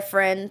he's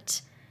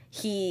different,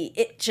 he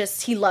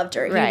loved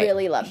her. Right. He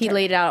really loved her. He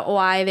laid out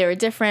why they were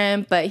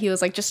different, but he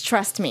was like, just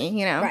trust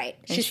me, Right.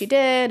 And she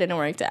did, and it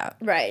worked out.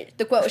 Right.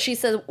 The quote she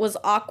said was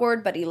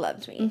awkward, but he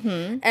loved me.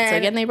 Mm-hmm. And so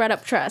again, they brought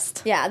up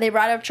trust. Yeah, they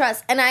brought up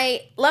trust. And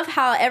I love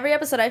how every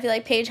episode I feel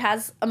like Paige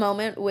has a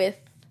moment with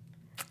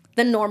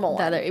the normal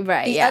one.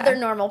 The other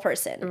normal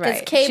person.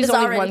 Right. She's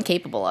only one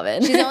capable of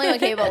it. She's the only one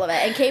capable of it.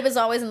 And Cabe is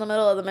always in the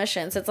middle of the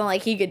mission, so it's not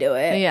like he could do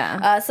it.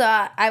 Yeah. So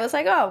I was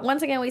like, oh,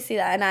 once again we see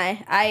that, and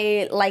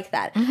I like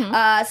that.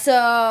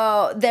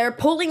 So they're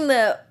pulling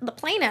the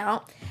plane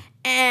out,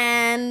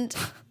 and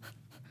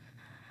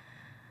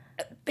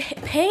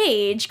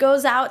Paige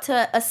goes out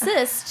to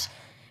assist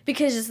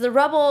because the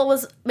rubble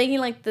was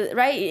making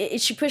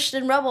she pushed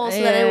in rubble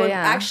so that it would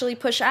actually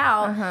push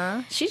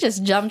out. She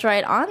just jumped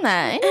right on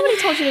that. Ain't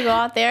nobody told you to go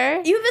out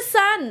there. You have a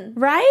son,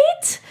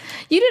 right?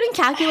 You didn't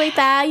calculate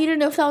that. You didn't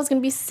know if that was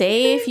gonna be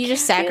safe. You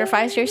just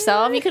sacrificed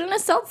yourself. You couldn't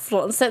have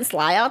sent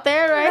Sly out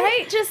there, right?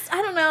 Right? Just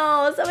I don't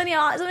know. So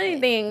many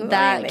things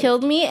that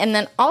killed me. And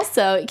then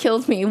also it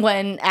killed me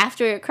when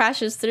after it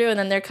crashes through and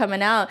then they're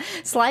coming out,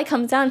 Sly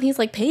comes down and he's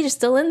like, Paige is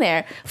still in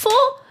there.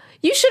 Fool.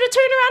 You should have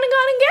turned around and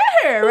gone and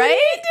get her,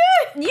 right?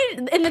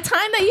 You in the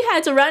time that you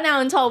had to run out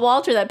and tell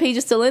Walter that Paige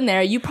is still in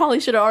there, you probably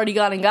should have already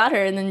gone and got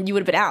her, and then you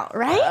would have been out,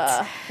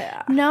 right?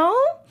 Yeah. No?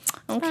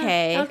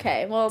 Okay.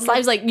 Okay. Well,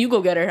 Slime's like, you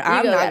go get her.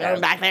 I'm not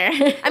going back there.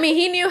 I mean,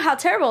 he knew how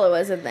terrible it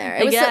was in there.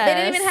 They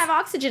didn't even have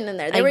oxygen in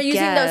there. They were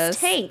using those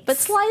tanks. But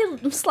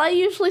Sly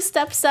usually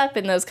steps up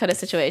in those kind of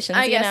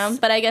situations, you know?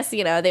 But I guess,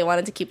 they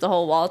wanted to keep the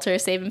whole Walter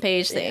saving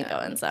Paige thing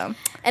going, so.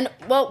 And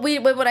what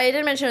I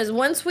didn't mention is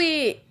once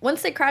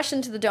they crashed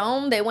into the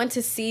dome, they went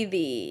to see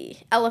the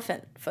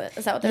elephant foot.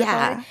 Is that what they're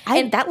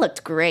calling? That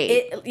looked great.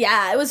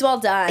 It was well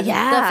done.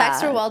 Yeah. The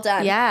effects were well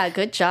done. Yeah,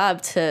 good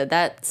job to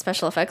that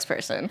special effects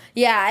person.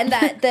 Yeah, and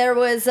that there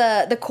was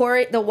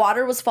the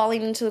water was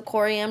falling into the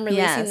corium,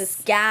 releasing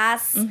this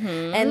gas,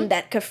 and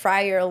that could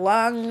fry your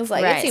lungs.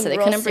 Like, right, it seemed so they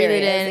real couldn't breathe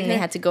it serious. in, and they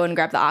had to go and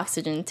grab the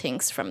oxygen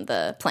tanks from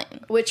the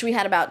plane. Which we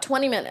had about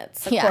 20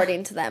 minutes,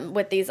 according to them,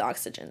 with these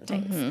oxygen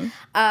tanks.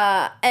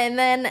 And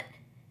then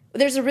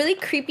there's a really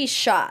creepy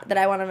shot that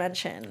I want to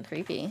mention.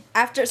 Creepy.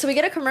 So we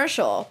get a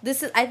commercial.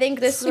 I think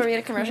this is where we get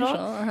a commercial.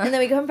 And then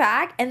we come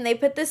back and they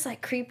put this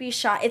like creepy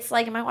shot. It's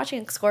like, am I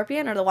watching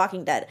Scorpion or The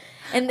Walking Dead?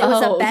 And it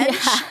was a bench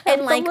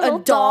and like a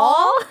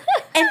doll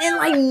and then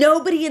like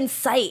nobody in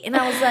sight. And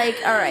I was like,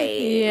 all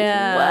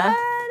right,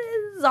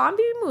 what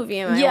zombie movie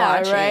am I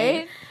watching?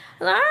 Right?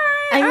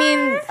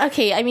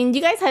 I mean,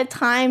 you guys had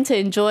time to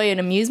enjoy an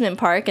amusement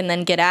park and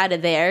then get out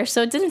of there,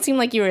 so it didn't seem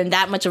like you were in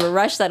that much of a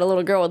rush that a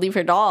little girl would leave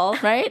her doll,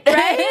 right?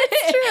 Right?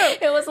 It's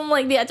true. It wasn't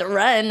like they had to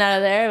run out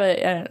of there, but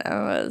I don't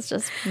know, it was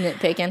just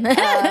nitpicking.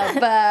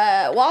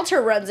 But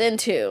Walter runs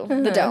into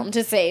the dome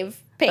to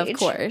save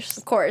Paige.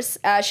 Of course.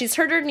 She's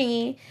hurt her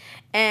knee,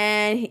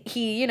 and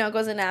he,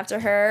 goes in after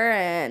her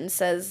and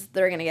says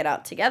they're going to get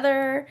out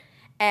together.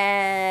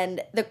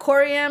 And the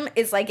corium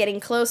is like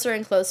getting closer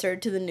and closer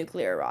to the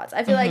nuclear rods.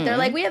 I feel like they're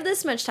like, we have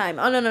this much time.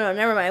 Oh no,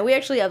 never mind. We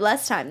actually have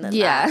less time than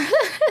that.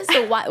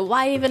 So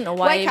why even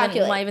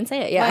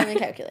say it? Yeah. Why even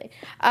calculate?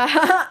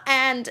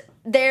 And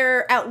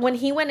they're out when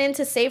he went in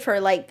to save her.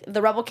 Like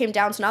the rubble came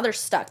down, so now they're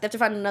stuck. They have to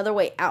find another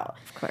way out.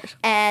 Of course.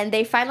 And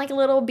they find like a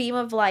little beam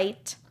of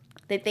light.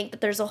 They think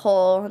that there's a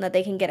hole and that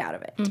they can get out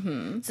of it.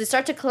 So they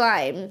start to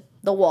climb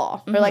the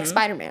wall. They're like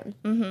Spider-Man.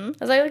 I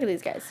was like, look at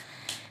these guys.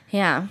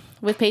 Yeah,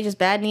 with Paige's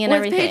bad knee and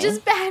everything. With Paige's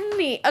bad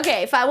knee.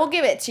 Okay, fine, we'll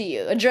give it to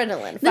you.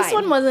 Adrenaline, fine. This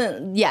one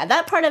wasn't,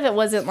 that part of it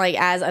wasn't, like,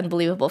 as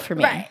unbelievable for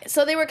me. Right,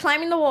 so they were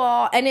climbing the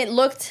wall, and it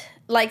looked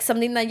like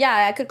something that,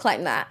 I could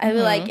climb that. I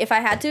feel like if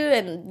I had to,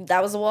 and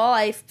that was a wall,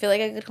 I feel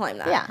like I could climb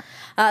that.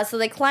 Yeah. So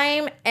they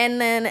climb,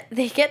 and then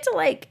they get to,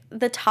 like,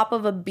 the top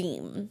of a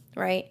beam,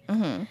 right?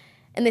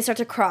 And they start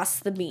to cross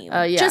the beam.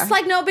 Just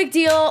like no big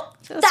deal.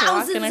 Just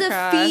thousands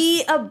of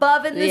feet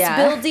above in this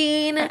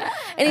building. And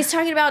he's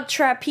talking about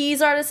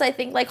trapeze artists, I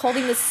think, like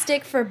holding the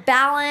stick for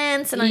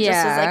balance. And I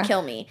just was like,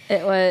 kill me.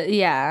 It was,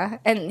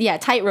 And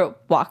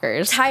tightrope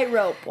walkers.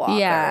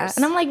 Yeah.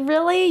 And I'm like,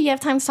 really? You have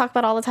time to talk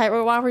about all the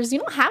tightrope walkers? You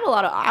don't have a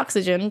lot of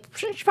oxygen.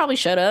 She should probably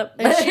shut up.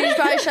 She should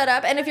probably shut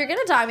up. And if you're going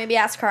to die, maybe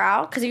ask her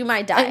out, because you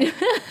might die.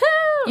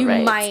 you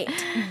might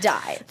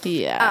die.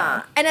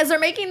 Yeah. And as they're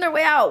making their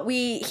way out,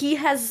 he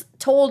has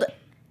told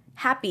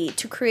Happy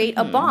to create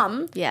a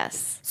bomb.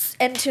 Yes.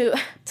 And to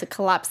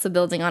collapse the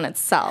building on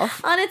itself.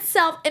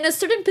 In a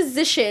certain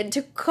position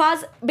to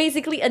cause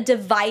basically a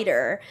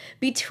divider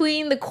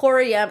between the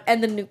corium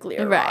and the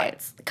nuclear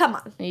rods. Come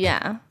on.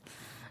 Yeah.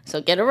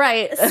 So get it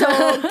right.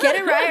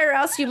 Or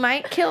else you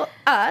might kill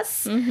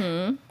us.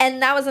 Mm-hmm.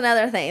 And that was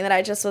another thing that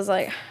I just was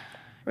like,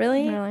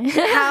 really?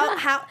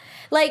 How?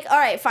 Like, all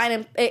right,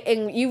 fine.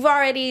 And you've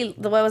already,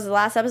 what was the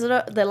last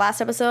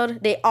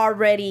episode? They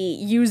already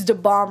used a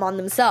bomb on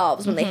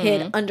themselves when they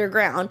hid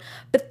underground.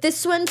 But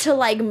this one, to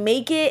like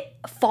make it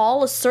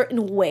fall a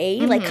certain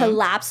way, like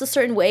collapse a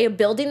certain way, a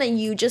building that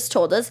you just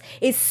told us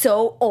is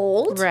so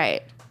old.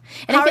 Right.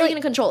 And how are you going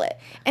to control it?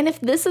 And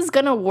if this is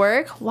going to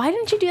work, why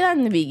didn't you do that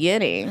in the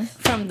beginning?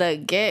 From the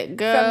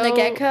get-go?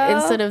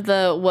 Instead of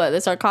the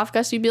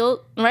sarcophagus you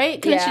built,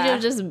 right? Couldn't you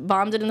have just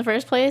bombed it in the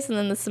first place and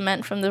then the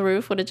cement from the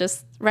roof would have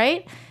just,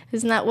 right?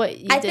 Isn't that what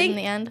you did in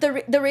the end?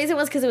 The reason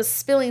was because it was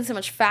spilling so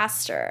much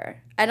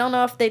faster. I don't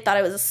know if they thought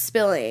it was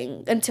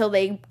spilling until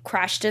they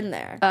crashed in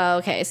there. Oh,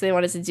 okay. So they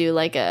wanted to do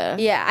like a...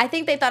 Yeah, I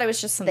think they thought it was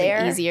just something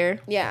there.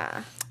 Easier.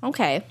 Yeah.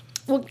 Okay.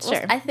 Well,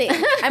 sure. I think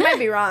I might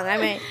be wrong. I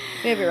may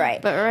be right.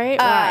 But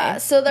why?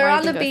 So they're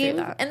on the beam,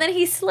 and then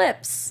he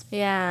slips.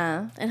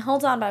 Yeah. And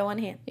holds on by one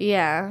hand.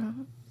 Yeah.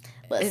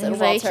 Listen,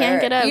 Walter, he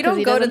can't get up. You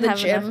don't go to the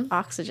gym.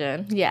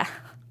 Oxygen. Yeah.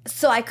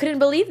 So I couldn't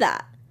believe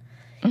that.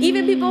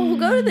 Even people who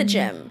go to the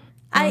gym,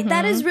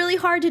 that is really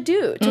hard to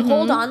do. To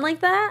hold on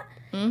like that.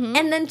 Mm-hmm.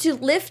 And then to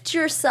lift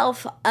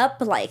yourself up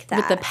like that.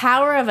 With the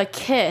power of a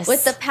kiss.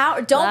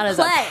 Don't play. That is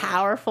a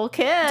powerful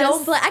kiss.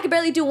 Don't play. I could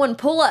barely do one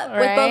pull-up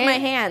with both my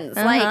hands.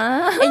 Like,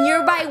 and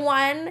you're by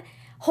one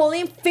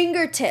holding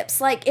fingertips.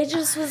 Like, it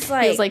just was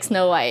like... It was like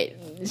Snow White.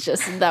 It's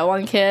just that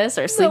one kiss,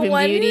 or Sleeping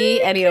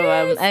Beauty. Any of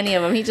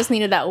them. He just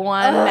needed that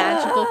one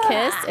magical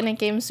kiss, and it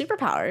gave him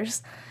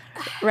superpowers.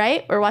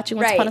 Right? We're watching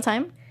Once Upon a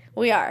Time?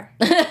 We are.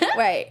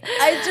 Right.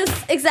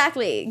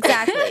 Exactly.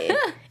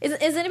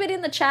 Is anybody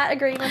in the chat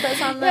agreeing with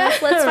us on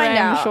this? Let's find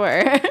out.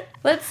 Sure.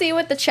 Let's see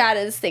what the chat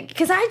is thinking.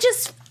 Because I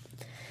just...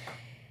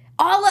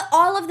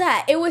 All of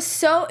that. It was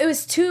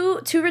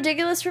too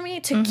ridiculous for me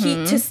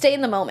to stay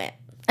in the moment.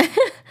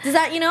 Does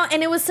that,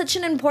 and it was such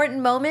an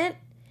important moment,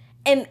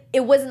 and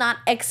it was not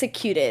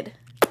executed.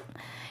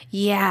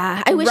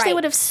 Yeah, I wish they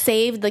would have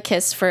saved the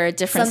kiss for a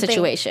different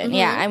situation. Mm-hmm.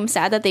 Yeah, I'm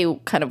sad that they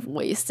kind of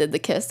wasted the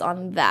kiss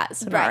on that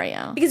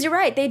scenario. Right. Because you're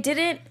right, they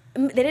didn't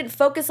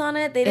focus on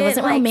it. It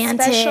wasn't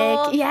romantic.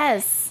 Special.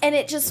 Yes, and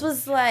it just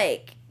was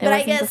like. But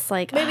I guess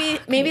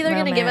maybe they're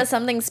gonna give us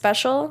something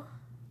special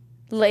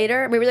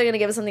later. Maybe they're gonna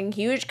give us something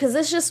huge, because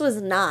this just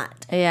was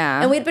not.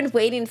 Yeah, and we'd been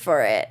waiting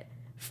for it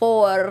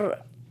for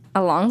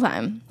a long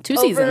time. 2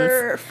 over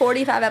seasons.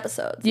 45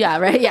 episodes. Yeah,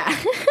 right. Yeah.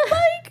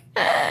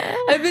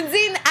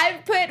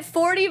 I've put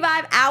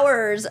 45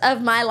 hours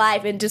of my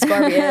life into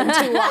Scorpion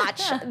to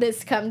watch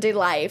this come to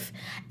life,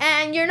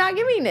 and you're not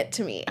giving it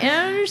to me. And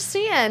I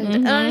understand. I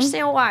don't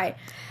understand why.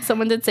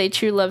 Someone did say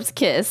True Love's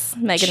Kiss,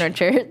 Megan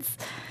Richards.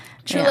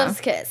 True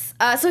Love's Kiss.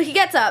 So he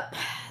gets up.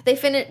 They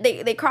finish.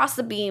 They cross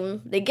the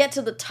beam. They get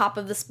to the top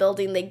of this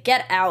building. They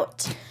get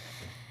out.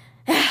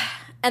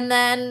 And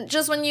then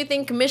just when you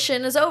think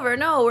mission is over,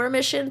 no, we're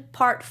mission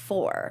part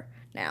 4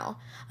 now.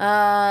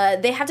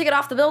 They have to get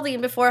off the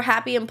building before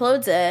Happy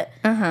implodes it.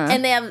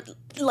 And they have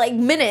like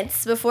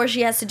minutes before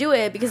she has to do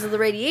it because of the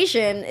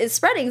radiation is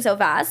spreading so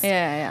fast.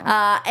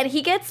 Yeah. And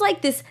he gets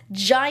like this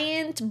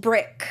giant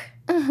brick.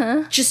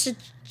 Just a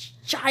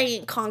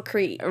giant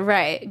concrete.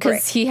 Right.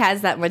 Because he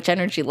has that much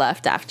energy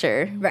left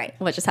after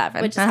what just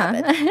happened.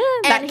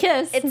 That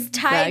kiss. It's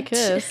tied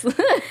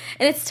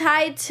and it's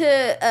tied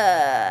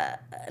to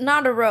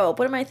not a rope.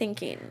 What am I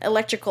thinking?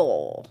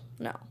 Electrical.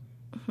 No.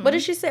 What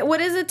did she say?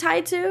 What is it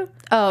tied to?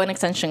 Oh, an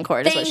extension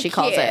cord is what she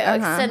calls it.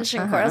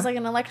 Extension cord. I was like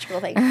an electrical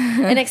thing.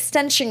 An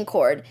extension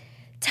cord.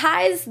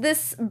 Ties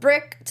this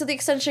brick to the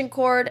extension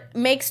cord,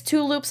 makes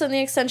 2 loops on the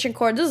extension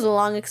cord. This is a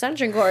long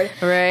extension cord.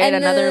 Right, and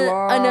another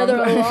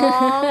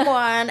long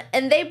one.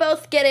 And they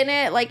both get in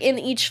it, like in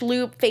each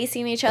loop,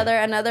 facing each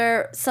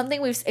other.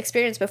 Something we've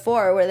experienced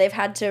before where they've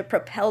had to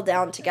propel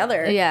down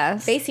together,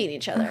 facing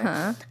each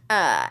other.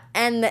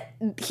 And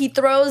he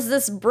throws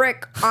this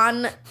brick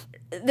on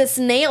this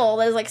nail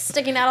that is like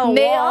sticking out of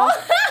the wall.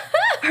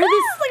 Or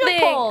this like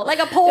thing, like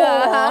a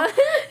pole,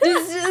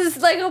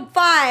 just like a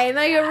vine,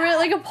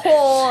 like a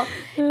pole,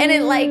 and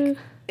it like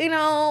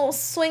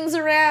swings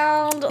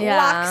around,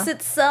 locks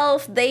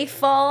itself. They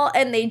fall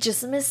and they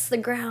just miss the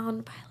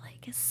ground by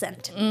like a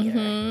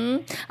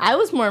centimeter. I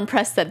was more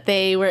impressed that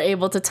they were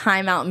able to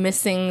time out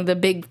missing the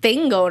big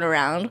thing going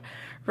around.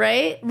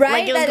 Right?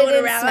 Like it was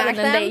going around and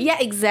then yeah,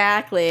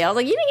 exactly. I was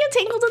like, you didn't get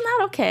tangled in that?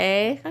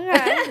 Okay.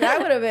 That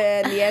would have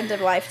been the end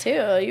of life, too.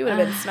 You would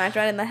have been smacked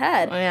right in the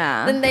head.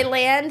 Yeah. Then they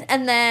land,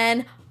 and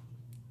then...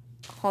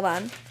 Hold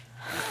on.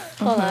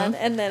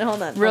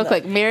 Real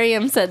quick,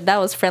 Miriam said that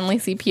was friendly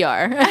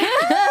CPR.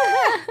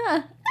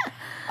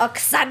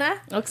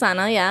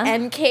 Oksana, yeah.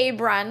 and Cabe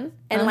run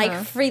and like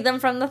free them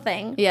from the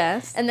thing.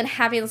 Yes. And then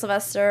Happy and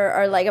Sylvester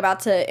are like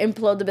about to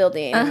implode the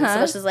building. And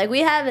Sylvester's like,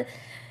 we have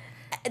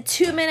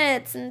 2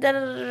 minutes and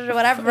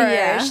whatever.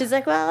 Yeah. She's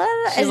like, well,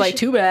 she's like,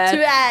 too bad.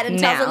 Too bad. And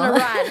tells them Now. to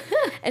run.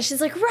 And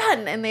she's like,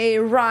 run. And they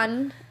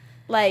run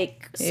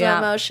like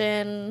slow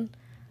motion.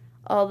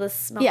 All the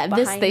smoke. Yeah,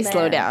 this they them.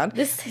 slow down.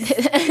 This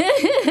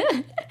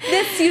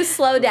you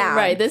slow down.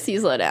 Right, this you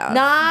slow down.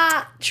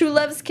 Not True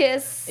Love's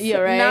Kiss.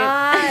 You're right.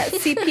 Not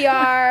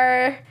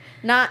CPR.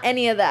 Not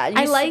any of that.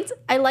 I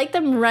liked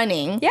them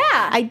running. Yeah.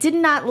 I did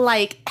not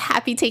like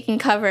Happy taking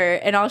cover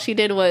and all she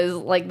did was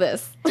like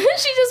this. She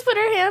just put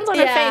her hands on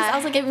her face. I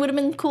was like, it would have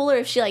been cooler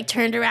if she like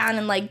turned around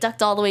and like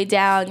ducked all the way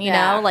down, you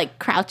know, like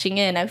crouching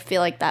in. I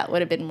feel like that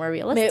would have been more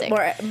realistic.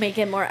 Make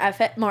it more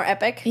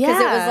epic. Yeah.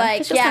 Because it was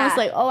like, it's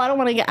like, oh, I don't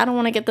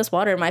want to get this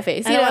water in my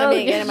face. I don't want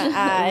to get it in my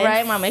eyes.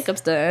 Right, my makeup's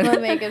done. My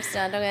makeup's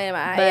done. Don't get it in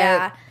my eye.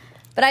 Yeah.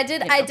 But I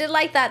did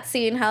like that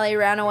scene, how they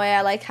ran away.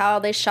 I liked how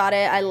they shot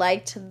it. I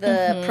liked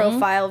the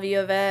profile view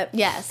of it.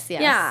 Yes.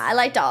 Yeah, I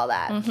liked all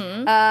that.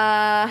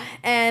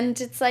 And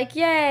it's like,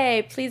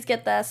 yay, please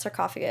get the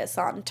sarcophagus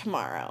on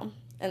tomorrow.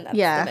 And that's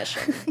the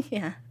mission.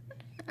 Yeah.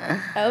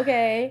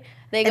 Okay.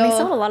 They still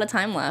had a lot of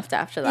time left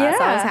after that,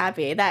 so I was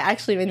happy. That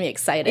actually made me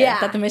excited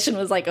that the mission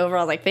was like over.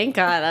 I was like, thank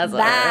God, that's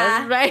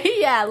over. Right?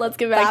 Yeah, let's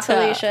get back to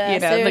Felicia,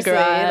 the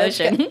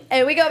garage.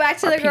 And we go back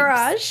to the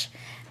garage.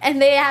 And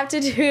they have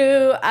to do,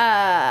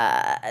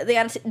 they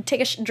got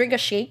to drink a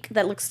shake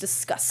that looks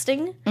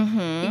disgusting.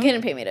 You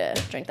couldn't pay me to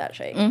drink that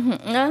shake. You're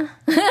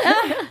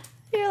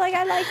like,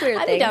 I like weird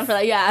things. I'd be down for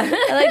that, yeah.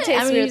 I like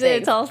taste weird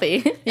things. It's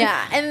healthy.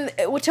 Yeah, and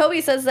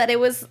Toby says that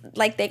it was,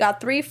 like, they got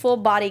 3 full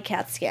body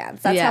CAT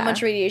scans. That's how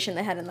much radiation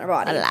they had in their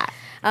body. A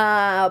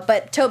lot.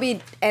 But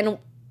Toby and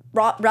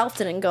Ralph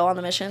didn't go on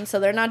the mission, so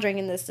they're not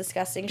drinking this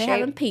disgusting shake. They're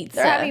having pizza.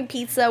 They're having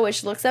pizza,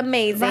 which looks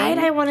amazing. Right,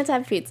 I wanted to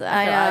have pizza.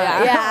 I know.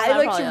 Yeah, it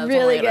looked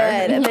really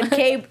good. And then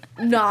Cabe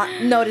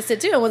noticed it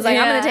too and was like,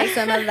 I'm going to take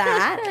some of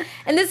that.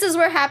 And this is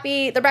where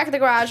Happy, the back of the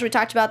garage, we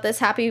talked about this.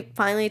 Happy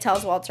finally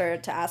tells Walter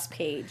to ask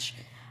Paige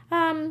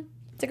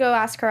to go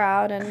ask her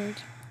out, and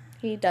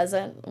he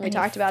doesn't. We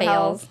talked about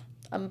how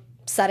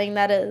upsetting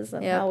that is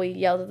and how we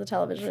yelled at the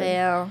television.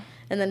 Fail.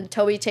 And then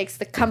Toby takes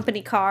the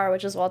company car,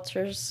 which is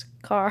Walter's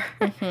car.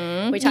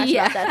 We talked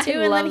about that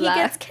too. And then he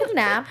gets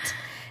kidnapped.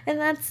 And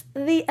that's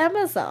the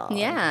Amazon.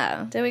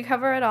 Yeah. Did we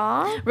cover it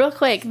all? Real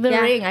quick, the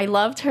ring. I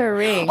loved her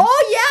ring.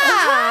 Oh,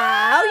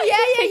 yeah. Oh,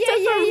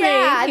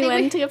 yeah. He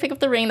went to go pick up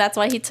the ring. That's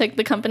why he took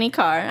the company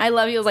car. I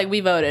love he was like, we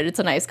voted. It's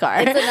a nice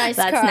car. It's a nice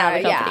car. That's now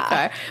the company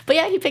car. But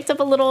yeah, he picked up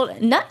a little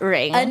nut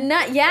ring. A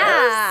nut,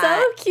 yeah. It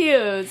was so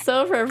cute.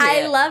 So appropriate.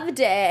 I loved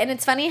it. And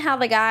it's funny how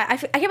the guy, I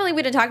can't believe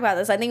we didn't talk about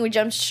this. I think we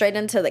jumped straight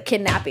into the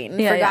kidnapping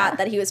and forgot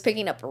that he was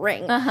picking up a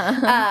ring.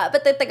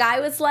 But the guy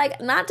was like,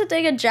 not to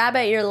take a jab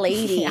at your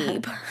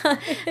lady.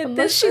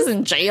 She's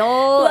in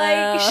jail.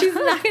 Like, she's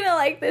not going to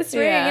like this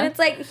ring. And it's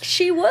like,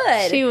 she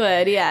would. She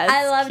would, yeah.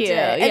 I loved it.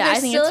 And there's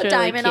still a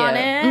diamond on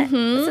it.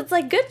 So it's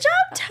like, good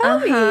job,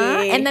 Toby.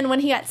 And then when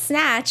he got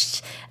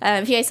snatched,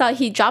 if you guys saw,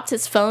 he dropped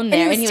his phone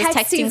there and he was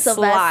texting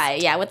Sly.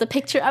 Yeah, with a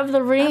picture of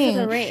the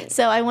ring.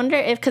 So I wonder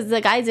if, because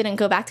the guy didn't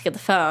go back to get the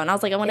phone, I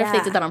was like, I wonder if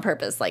they did that on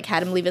purpose. Like,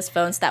 had him leave his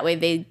phone so that way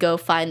they'd go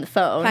find the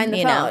phone. And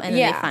then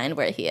they find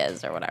where he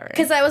is or whatever.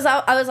 Because I was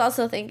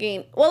also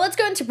thinking, well, let's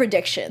go into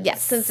predictions.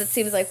 Yes. Since it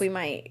seems like we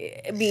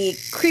might be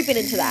creeping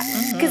into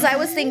that. Because I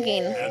was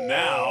thinking. And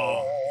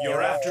now, your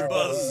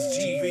AfterBuzz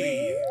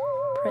TV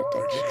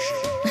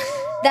prediction.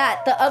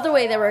 That the other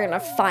way they were going to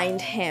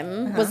find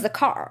him was the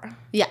car.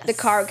 Yes. The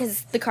car,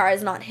 because the car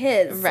is not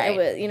his. Right.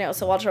 It was,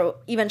 so Walter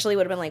eventually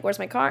would have been like, where's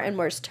my car and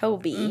where's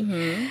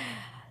Toby?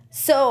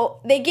 So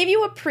they give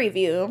you a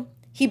preview.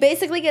 He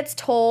basically gets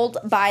told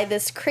by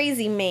this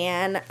crazy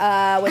man,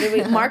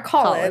 Mark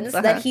Collins,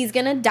 that he's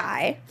going to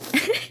die.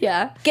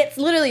 Yeah. Gets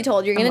literally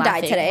told, you're going to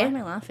die today. Why am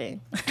I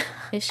laughing?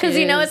 Because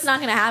you know it's not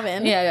going to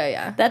happen.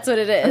 Yeah. That's what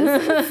it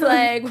is. It's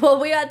like,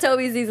 well, we got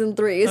Toby season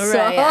 3, so.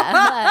 Right,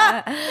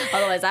 yeah.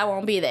 Otherwise, I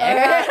won't be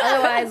there.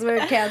 Otherwise,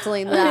 we're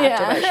canceling the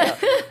AfterBuzz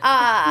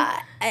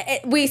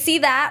show. We see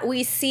that.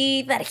 We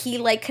see that he,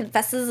 like,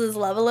 confesses his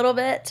love a little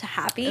bit to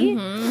Happy.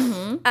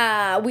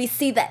 We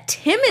see that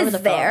Tim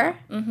is there.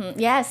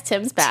 Yes,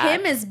 Tim's back.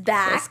 Tim is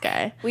back. This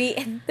guy.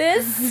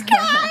 This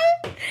guy.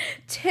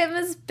 Tim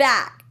is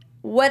back.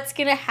 What's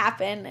going to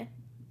happen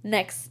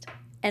next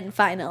and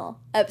final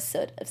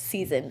episode of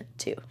season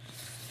 2?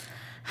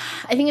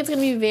 I think it's going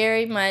to be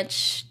very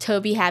much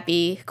Toby,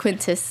 Happy,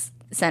 Quintus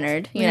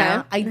centered, you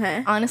know?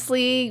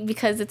 Honestly,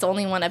 because it's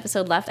only one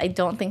episode left, I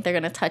don't think they're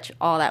going to touch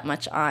all that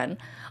much on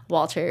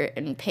Walter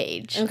and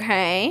Paige.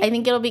 Okay. I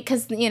think it'll be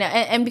because,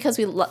 and because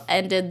we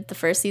ended the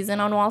first season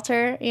on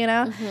Walter,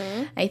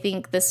 I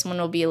think this one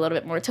will be a little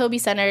bit more Toby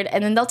centered,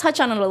 and then they'll touch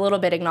on it a little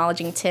bit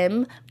acknowledging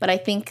Tim, but I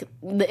think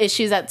the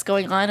issues that's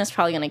going on is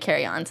probably going to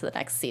carry on to the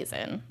next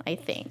season, I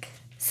think.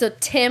 So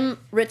Tim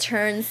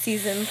returns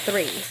season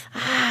 3.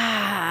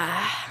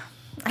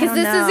 Because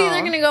this is either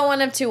going to go one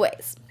of two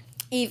ways.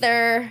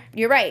 Either,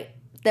 you're right,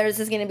 there's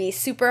going to be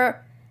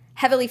super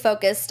heavily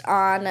focused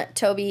on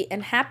Toby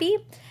and Happy,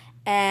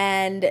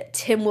 and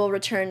Tim will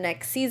return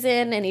next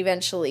season and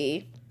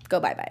eventually go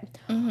bye-bye.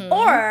 Mm-hmm.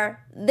 Or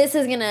this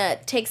is going to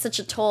take such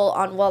a toll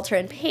on Walter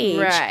and Paige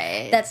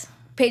that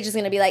Paige is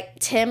going to be like,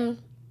 Tim,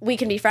 we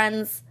can be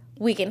friends.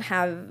 We can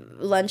have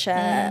lunch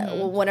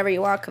whenever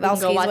you want,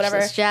 Kowalski's,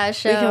 whatever. This jazz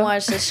show. We can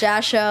watch this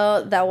jazz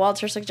show that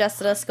Walter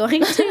suggested us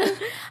going to.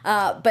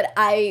 But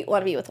I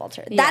want to be with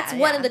Walter. That's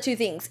one of the two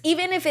things.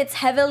 Even if it's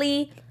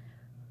heavily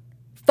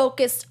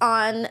focused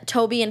on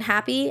Toby and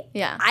Happy,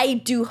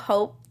 I do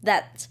hope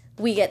that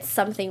we get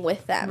something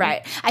with them.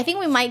 Right. I think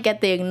we might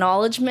get the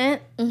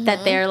acknowledgement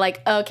that they're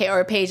like, okay,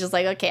 or Paige is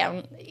like, okay,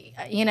 I'm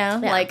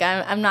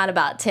not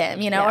about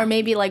Tim, or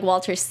maybe like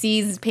Walter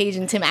sees Paige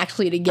and Tim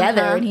actually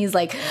together and he's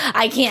like,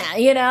 I can't,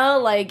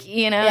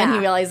 and he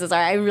realizes, all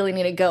right, I really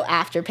need to go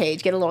after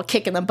Paige, get a little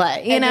kick in the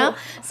butt, you know?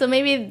 So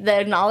maybe the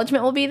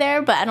acknowledgement will be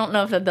there, but I don't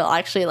know if they'll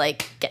actually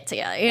like get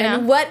together,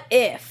 And what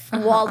if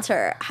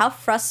Walter, how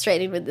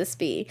frustrating would this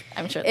be?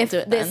 I'm sure they'll do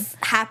it then. If this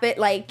happened,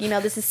 like,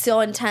 this is so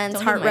intense,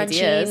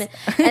 heart-wrenching,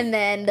 and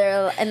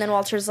then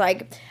Walter's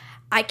like,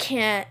 I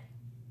can't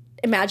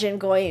imagine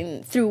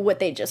going through what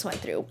they just went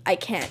through. I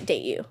can't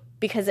date you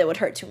because it would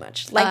hurt too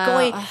much. Like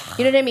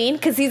you know what I mean?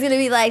 Because he's gonna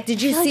be like,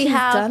 "Did you see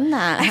how he's done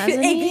that?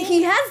 Hasn't he?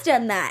 He has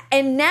done that."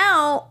 And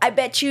now I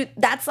bet you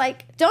that's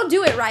like, don't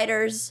do it,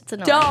 writers.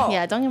 Don't.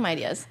 Yeah, don't give him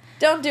ideas.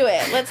 Don't do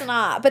it. Let's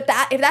not. But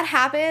if that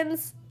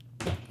happens,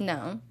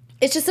 no.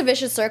 It's just a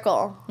vicious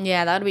circle.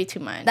 Yeah, that would be too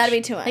much. That'd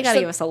be too much. They gotta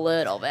give us a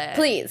little bit.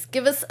 Please,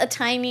 give us a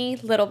tiny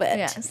little bit.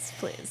 Yes,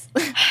 please.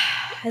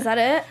 Is that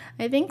it?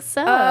 I think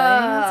so. I think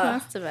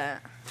that's most of it.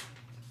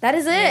 That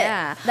is it.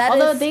 Yeah.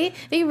 Although they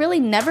really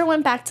never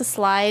went back to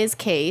Sly's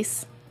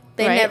case.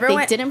 They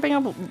didn't bring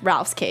up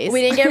Ralph's case.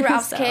 We didn't get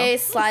Ralph's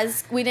case.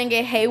 Sly's. We didn't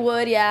get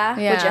Haywood. Yeah.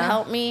 Would you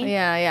help me?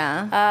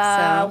 Yeah.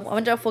 I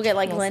wonder if we'll get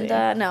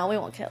Linda. See. No, we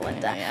won't get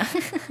Linda. Yeah.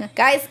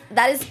 Guys,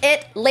 that is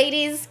it.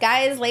 Ladies,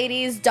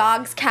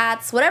 dogs,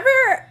 cats, whatever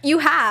you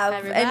have.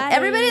 And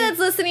everybody that's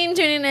listening,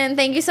 tuning in,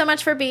 thank you so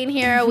much for being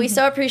here. We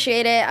so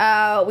appreciate it.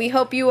 We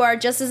hope you are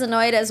just as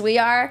annoyed as we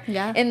are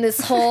in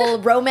this whole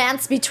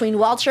romance between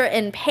Walter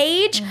and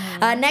Paige.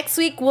 Next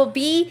week will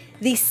be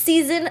the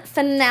season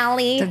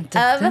finale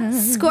of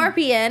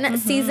Scorpion,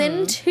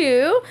 season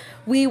 2.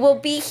 We will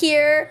be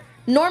here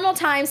normal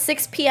time,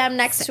 6 p.m.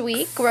 next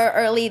week. We're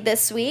early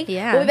this week.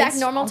 Yeah, we'll be back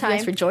normal time.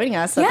 Thanks for joining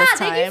us at this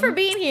time. Thank you for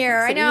being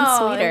here. I know. Even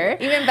sweeter.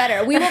 Even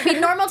better. We will be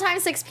normal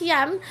time, 6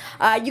 p.m.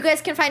 You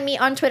guys can find me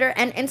on Twitter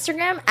and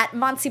Instagram at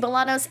Monse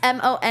Bolanos,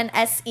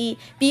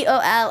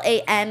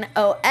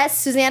 MonseBolanos.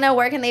 Susanna,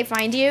 where can they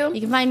find you? You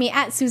can find me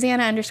at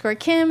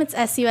Susanna_Kim. It's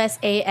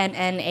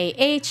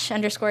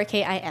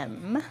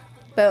SUSANNAH_KIM.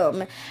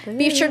 Boom.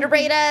 Be sure to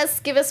rate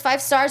us, give us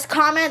 5 stars,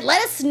 comment, let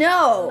us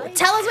know.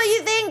 Tell us what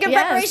you think in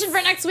preparation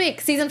for next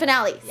week, season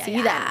finale. See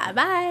you then.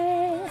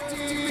 Bye.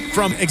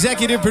 From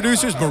executive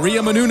producers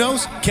Maria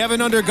Menounos,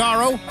 Kevin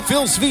Undergaro,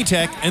 Phil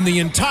Svitek, and the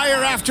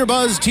entire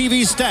AfterBuzz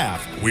TV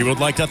staff, we would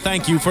like to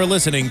thank you for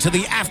listening to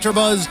the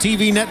AfterBuzz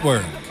TV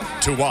network.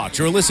 To watch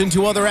or listen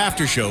to other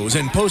after shows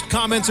and post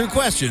comments or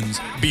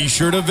questions, be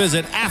sure to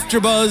visit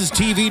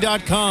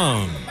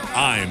AfterBuzzTV.com.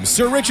 I'm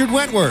Sir Richard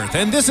Wentworth,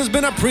 and this has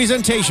been a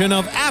presentation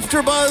of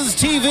AfterBuzz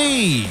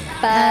TV.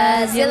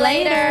 Buzz you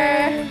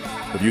later.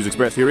 The views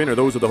expressed herein are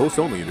those of the hosts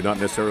only and do not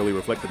necessarily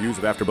reflect the views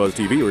of AfterBuzz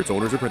TV or its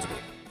owners or principals.